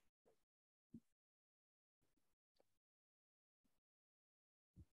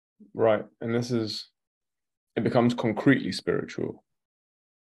 Right. And it becomes concretely spiritual.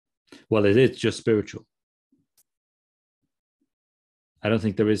 Well, it is just spiritual. I don't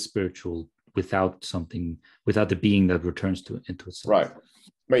think there is spiritual without the being that returns into itself. Right.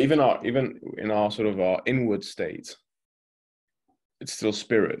 But even in our sort of our inward state, it's still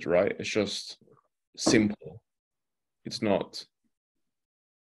spirit, right? It's just simple. It's not.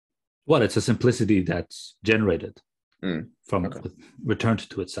 Well, it's a simplicity that's generated from Okay. returned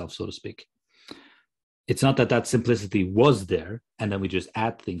to itself, so to speak. It's not that simplicity was there and then we just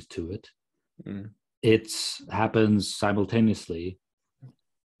add things to it. It happens simultaneously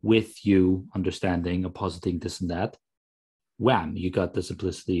with you understanding, oppositing this and that. Wham, you got the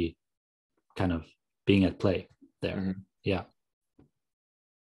simplicity kind of being at play there. Mm-hmm. Yeah.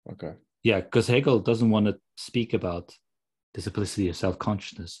 Okay. Yeah, because Hegel doesn't want to speak about the simplicity of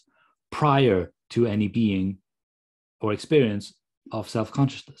self-consciousness prior to any being or experience of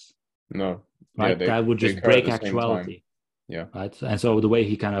self-consciousness. No. Right? Yeah, that would just break actuality. Yeah. Right. And so the way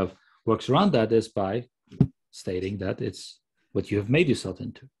he kind of works around that is by stating that it's what you have made yourself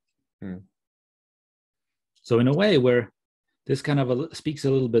into. So in a way where this kind of speaks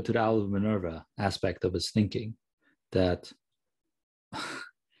a little bit to the Owl of Minerva aspect of his thinking, that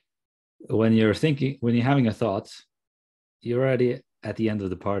when you're having a thought, you're already at the end of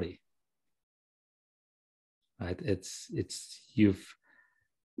the party. Right? You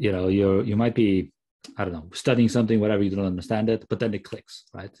might be, I don't know, studying something, whatever, you don't understand it, but then it clicks,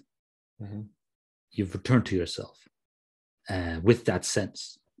 right? Mm-hmm. You've returned to yourself with that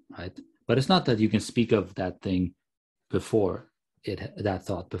sense, right? But it's not that you can speak of that thing that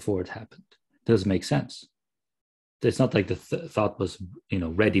thought before it happened. It doesn't make sense. It's not like the thought was,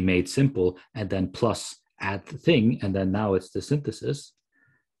 ready-made, simple, and then plus add the thing, and then now it's the synthesis.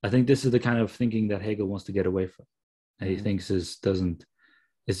 I think this is the kind of thinking that Hegel wants to get away from. And he thinks it's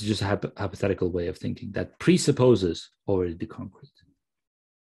just a hypothetical way of thinking that presupposes already the concrete.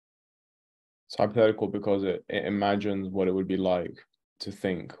 It's hypothetical because it imagines what it would be like to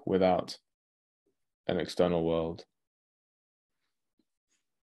think without an external world.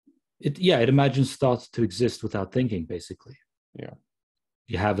 It imagines thoughts to exist without thinking, basically. Yeah.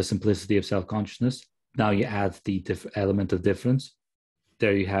 You have a simplicity of self-consciousness. Now you add the element of difference.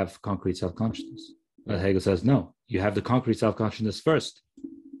 There you have concrete self-consciousness. But Hegel says, no, you have the concrete self-consciousness first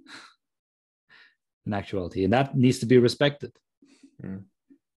in actuality, and that needs to be respected.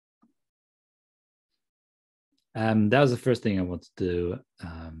 That was the first thing I wanted to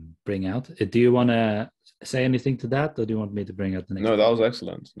bring out. Do you want to say anything to that, or do you want me to bring out the next? No, that was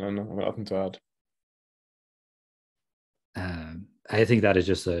excellent. No, I've got nothing to add. I think that is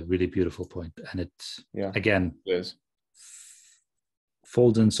just a really beautiful point, and again, it is.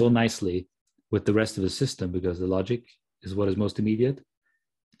 folds in so nicely with the rest of the system, because the logic is what is most immediate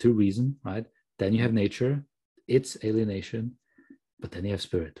to reason, right? Then you have nature, its alienation, but then you have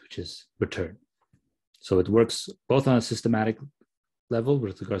spirit, which is return. So it works both on a systematic level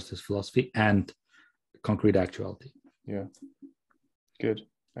with regards to philosophy and concrete actuality. Yeah. Good.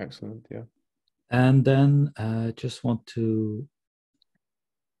 Excellent. Yeah. And then I just want to,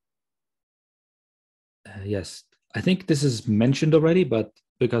 yes, I think this is mentioned already, but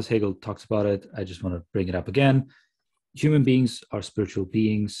because Hegel talks about it, I just want to bring it up again. Human beings are spiritual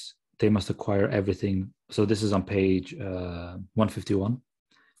beings. They must acquire everything. So this is on page 151.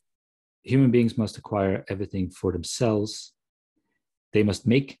 Human beings must acquire everything for themselves. They must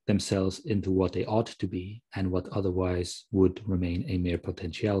make themselves into what they ought to be and what otherwise would remain a mere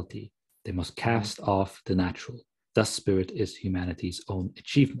potentiality. They must cast off the natural. Thus, spirit is humanity's own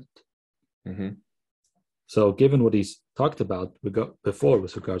achievement. Mm-hmm. So given what he's talked about before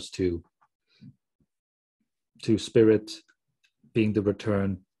with regards to spirit being the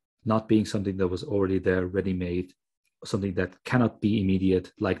return, not being something that was already there, ready-made, something that cannot be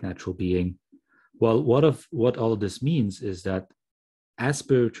immediate like natural being. Well, what all of this means is that as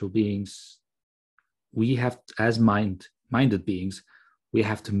spiritual beings, we have, as minded beings, we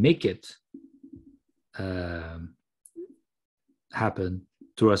have to make it happen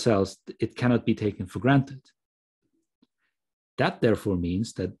to ourselves. It cannot be taken for granted. That therefore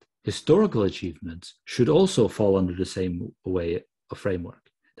means that historical achievements should also fall under the same way of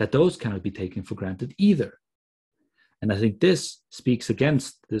framework, that those cannot be taken for granted either. And I think this speaks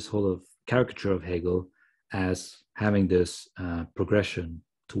against this whole caricature of Hegel as having this progression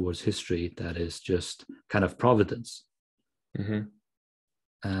towards history that is just kind of providence. Mm-hmm.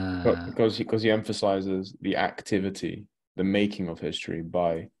 But because he emphasizes the activity, the making of history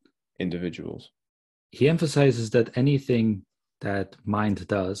by individuals. He emphasizes that anything that mind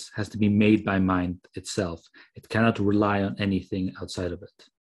does has to be made by mind itself. It cannot rely on anything outside of it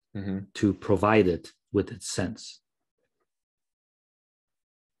to provide it with its sense.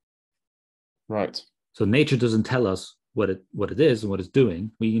 Right. So nature doesn't tell us what it is and what it's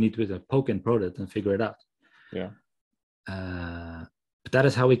doing. We need to poke and prod it and figure it out. Yeah. But that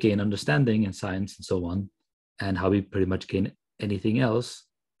is how we gain understanding in science and so on, and how we pretty much gain anything else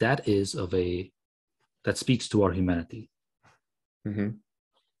that speaks to our humanity. Mm-hmm.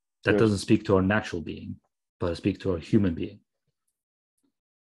 That doesn't speak to our natural being, but it speaks to our human being.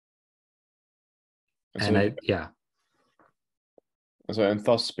 And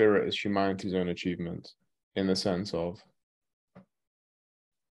thus spirit is humanity's own achievement, in the sense of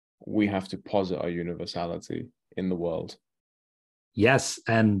we have to posit our universality in the world. Yes,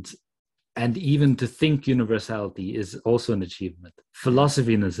 and even to think universality is also an achievement.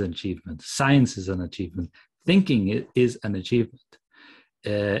 Philosophy is an achievement. Science is an achievement. Thinking is an achievement.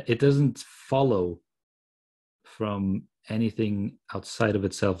 It doesn't follow from anything outside of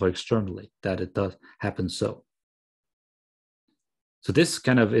itself or externally that it does happen so. So this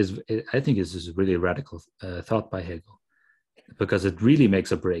kind of is, I think, is a really radical thought by Hegel, because it really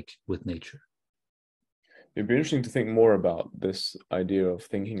makes a break with nature. It'd be interesting to think more about this idea of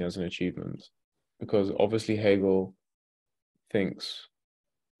thinking as an achievement, because obviously Hegel thinks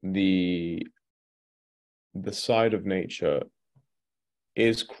the side of nature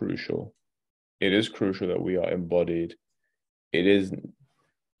is crucial. It is crucial that we are embodied. It is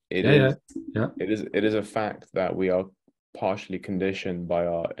a fact that we are partially conditioned by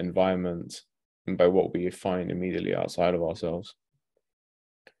our environment and by what we find immediately outside of ourselves.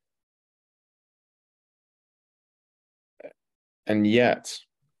 And yet,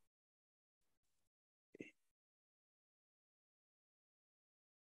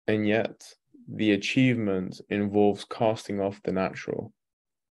 the achievement involves casting off the natural.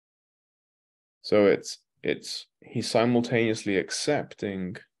 So he's simultaneously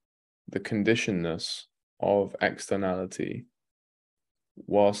accepting the conditionedness of externality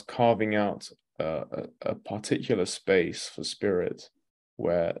whilst carving out a particular space for spirit,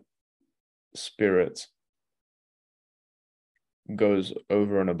 where spirit goes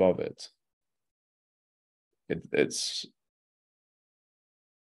over and above it. It's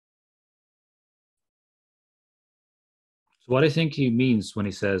So what I think he means when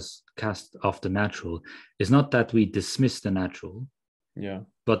he says cast off the natural is not that we dismiss the natural,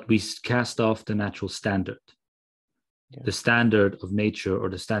 but we cast off the natural standard, the standard of nature or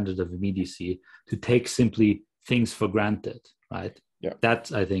the standard of immediacy, to take simply things for granted, right? Yeah.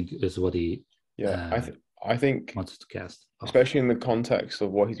 That, I think, is what he I think wants to cast off. Especially in the context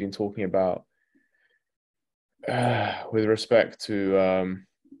of what he's been talking about with respect to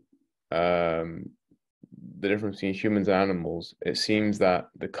the difference between humans and animals, it seems that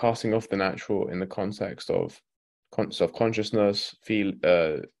the casting off the natural in the context of self-consciousness,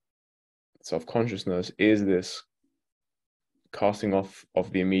 self-consciousness is this casting off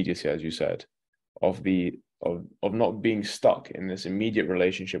of the immediacy, as you said, of not being stuck in this immediate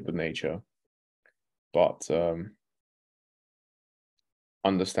relationship with nature, but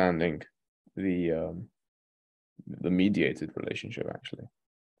understanding the mediated relationship, actually,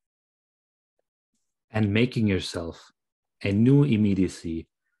 and making yourself a new immediacy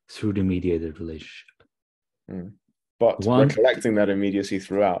through the mediated relationship. But recollecting that immediacy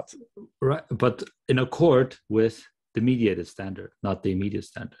throughout, right? But in accord with the mediated standard, not the immediate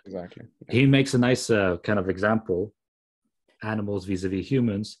standard. Exactly. Yeah. He makes a nice kind of example: animals vis-a-vis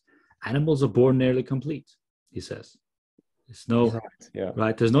humans. Animals are born nearly complete, he says. There's no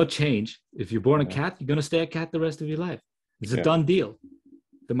right. There's no change. If you're born a cat, you're gonna stay a cat the rest of your life. It's a done deal.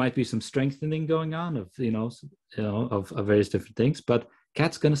 There might be some strengthening going on of of various different things, but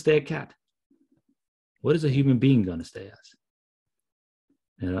cat's gonna stay a cat. What is a human being gonna stay as?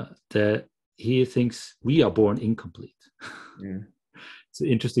 He thinks we are born incomplete. It's an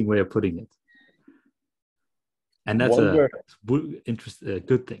interesting way of putting it, and that's a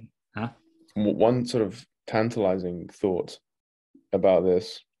good thing, huh? One sort of tantalizing thought about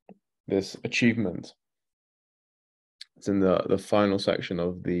this achievement. It's in the final section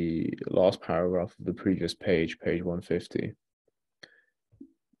of the last paragraph of the previous page 150.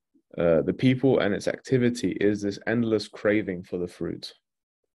 The people and its activity is this endless craving for the fruit.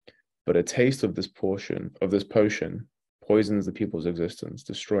 But a taste of this potion poisons the people's existence,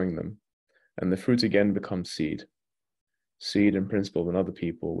 destroying them, and the fruit again becomes seed in principle in other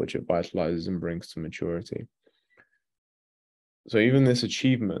people, which it vitalizes and brings to maturity. So even this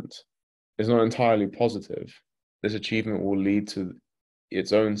achievement is not entirely positive. This achievement will lead to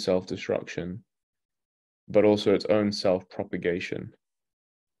its own self-destruction, but also its own self-propagation.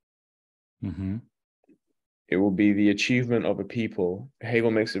 It will be the achievement of a people. Hegel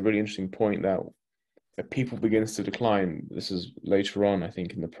makes a really interesting point that a people begins to decline. This is later on, I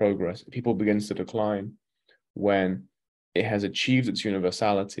think, in the Progress. A people begins to decline when it has achieved its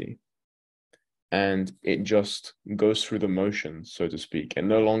universality and it just goes through the motions, so to speak, and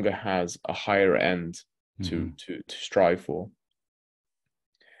no longer has a higher end to strive for.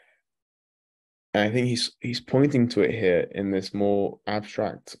 And I think he's pointing to it here in this more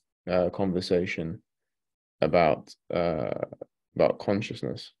abstract conversation about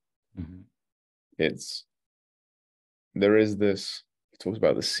consciousness. There is this. He talks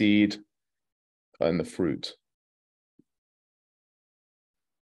about the seed and the fruit.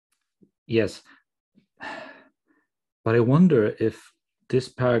 Yes, but I wonder if this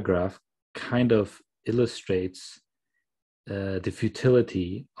paragraph kind of illustrates the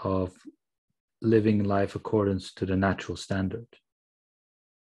futility of living life accordance to the natural standard.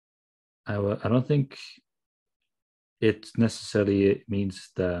 I don't think it necessarily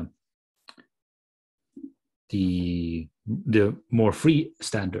means the more free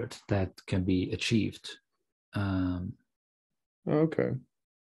standard that can be achieved. Okay.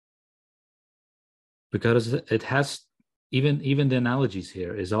 Because it has even the analogies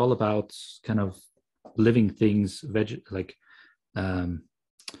here is all about kind of living things, vegetative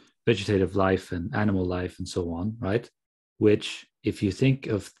life and animal life and so on, right? Which, if you think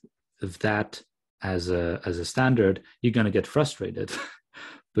of that as a standard, you're going to get frustrated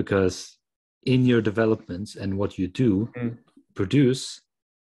because in your developments and what you do produce,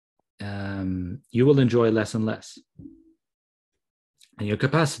 you will enjoy less and less, and your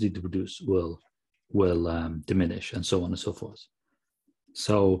capacity to produce will diminish, and so on and so forth.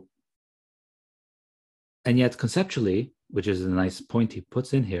 So, and yet conceptually, which is a nice point he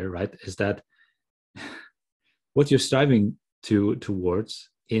puts in here, right, is that what you're striving towards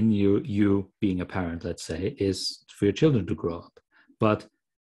in you being a parent, let's say, is for your children to grow up. But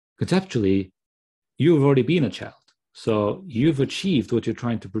conceptually, you've already been a child, so you've achieved what you're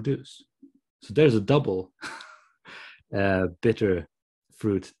trying to produce. So there's a double bitter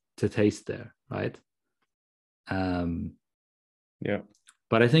fruit to taste there, right?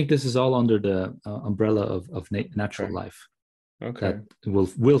 But I think this is all under the umbrella of natural life. Okay. That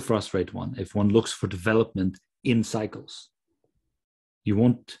will frustrate one if one looks for development in cycles. You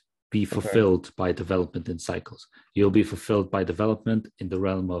won't be fulfilled by development in cycles. You'll be fulfilled by development in the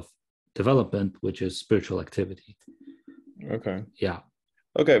realm of development, which is spiritual activity. Okay. Yeah.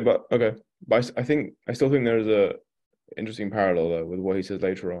 But I still think there's a interesting parallel though with what he says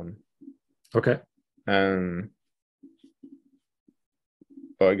later on. Okay.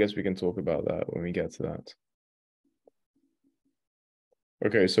 But I guess we can talk about that when we get to that.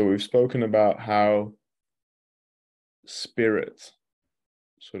 Okay, so we've spoken about how spirit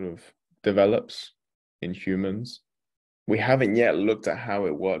sort of develops in humans. We haven't yet looked at how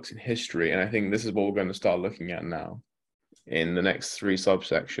it works in history, and I think this is what we're going to start looking at now in the next 3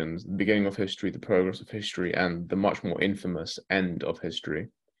 subsections: the beginning of history, the progress of history, and the much more infamous end of history.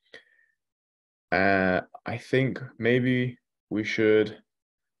 I think maybe we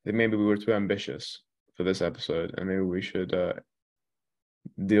were too ambitious for this episode, and maybe we should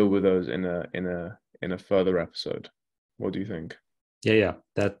deal with those in a further episode. What do you think? Yeah,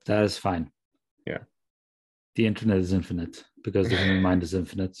 that is fine. Yeah. The internet is infinite because the human mind is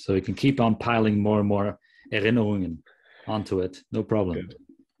infinite, so we can keep on piling more and more Erinnerungen onto it. No problem. Good.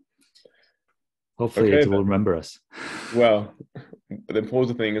 Hopefully it will remember us. Well, the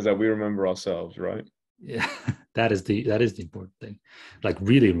important thing is that we remember ourselves, right? Yeah, that is the important thing. Like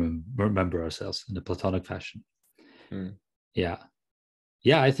really remember ourselves in a Platonic fashion. Yeah,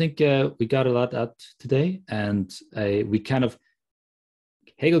 I think we got a lot out today, and we kind of,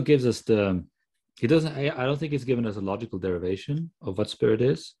 Hegel gives us I don't think he's given us a logical derivation of what spirit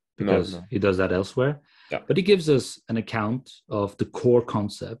is, because he does that elsewhere. Yeah. But he gives us an account of the core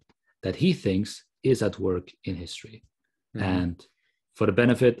concept that he thinks is at work in history. And for the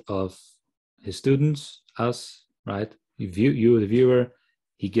benefit of his students, us, right? You, the viewer,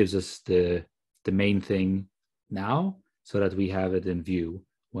 he gives us the main thing now, so that we have it in view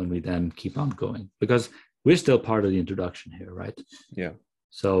when we then keep on going, because we're still part of the introduction here, right? Yeah.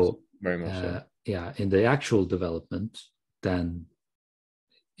 So very much so. Yeah, in the actual development, then,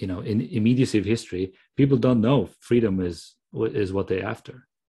 in immediacy of history, people don't know freedom is what they're after.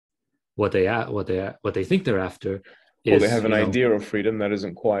 What they think they're after is, well, they have an idea of freedom that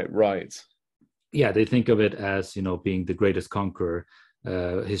isn't quite right. Yeah, they think of it as, being the greatest conqueror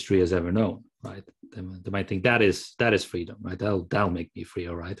history has ever known, right? They might think that is freedom, right? That'll make me free,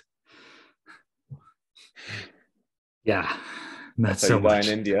 all right? Yeah, not so much.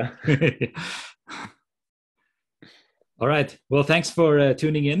 In India. All right. Well, thanks for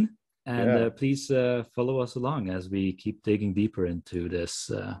tuning in, and please follow us along as we keep digging deeper into this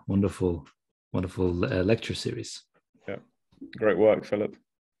wonderful lecture series. Yeah, great work, Philip.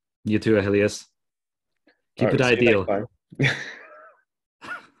 You too, Ahilleas. Keep it ideal.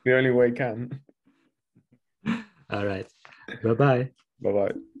 The only way can. All right. Bye-bye.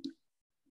 Bye-bye.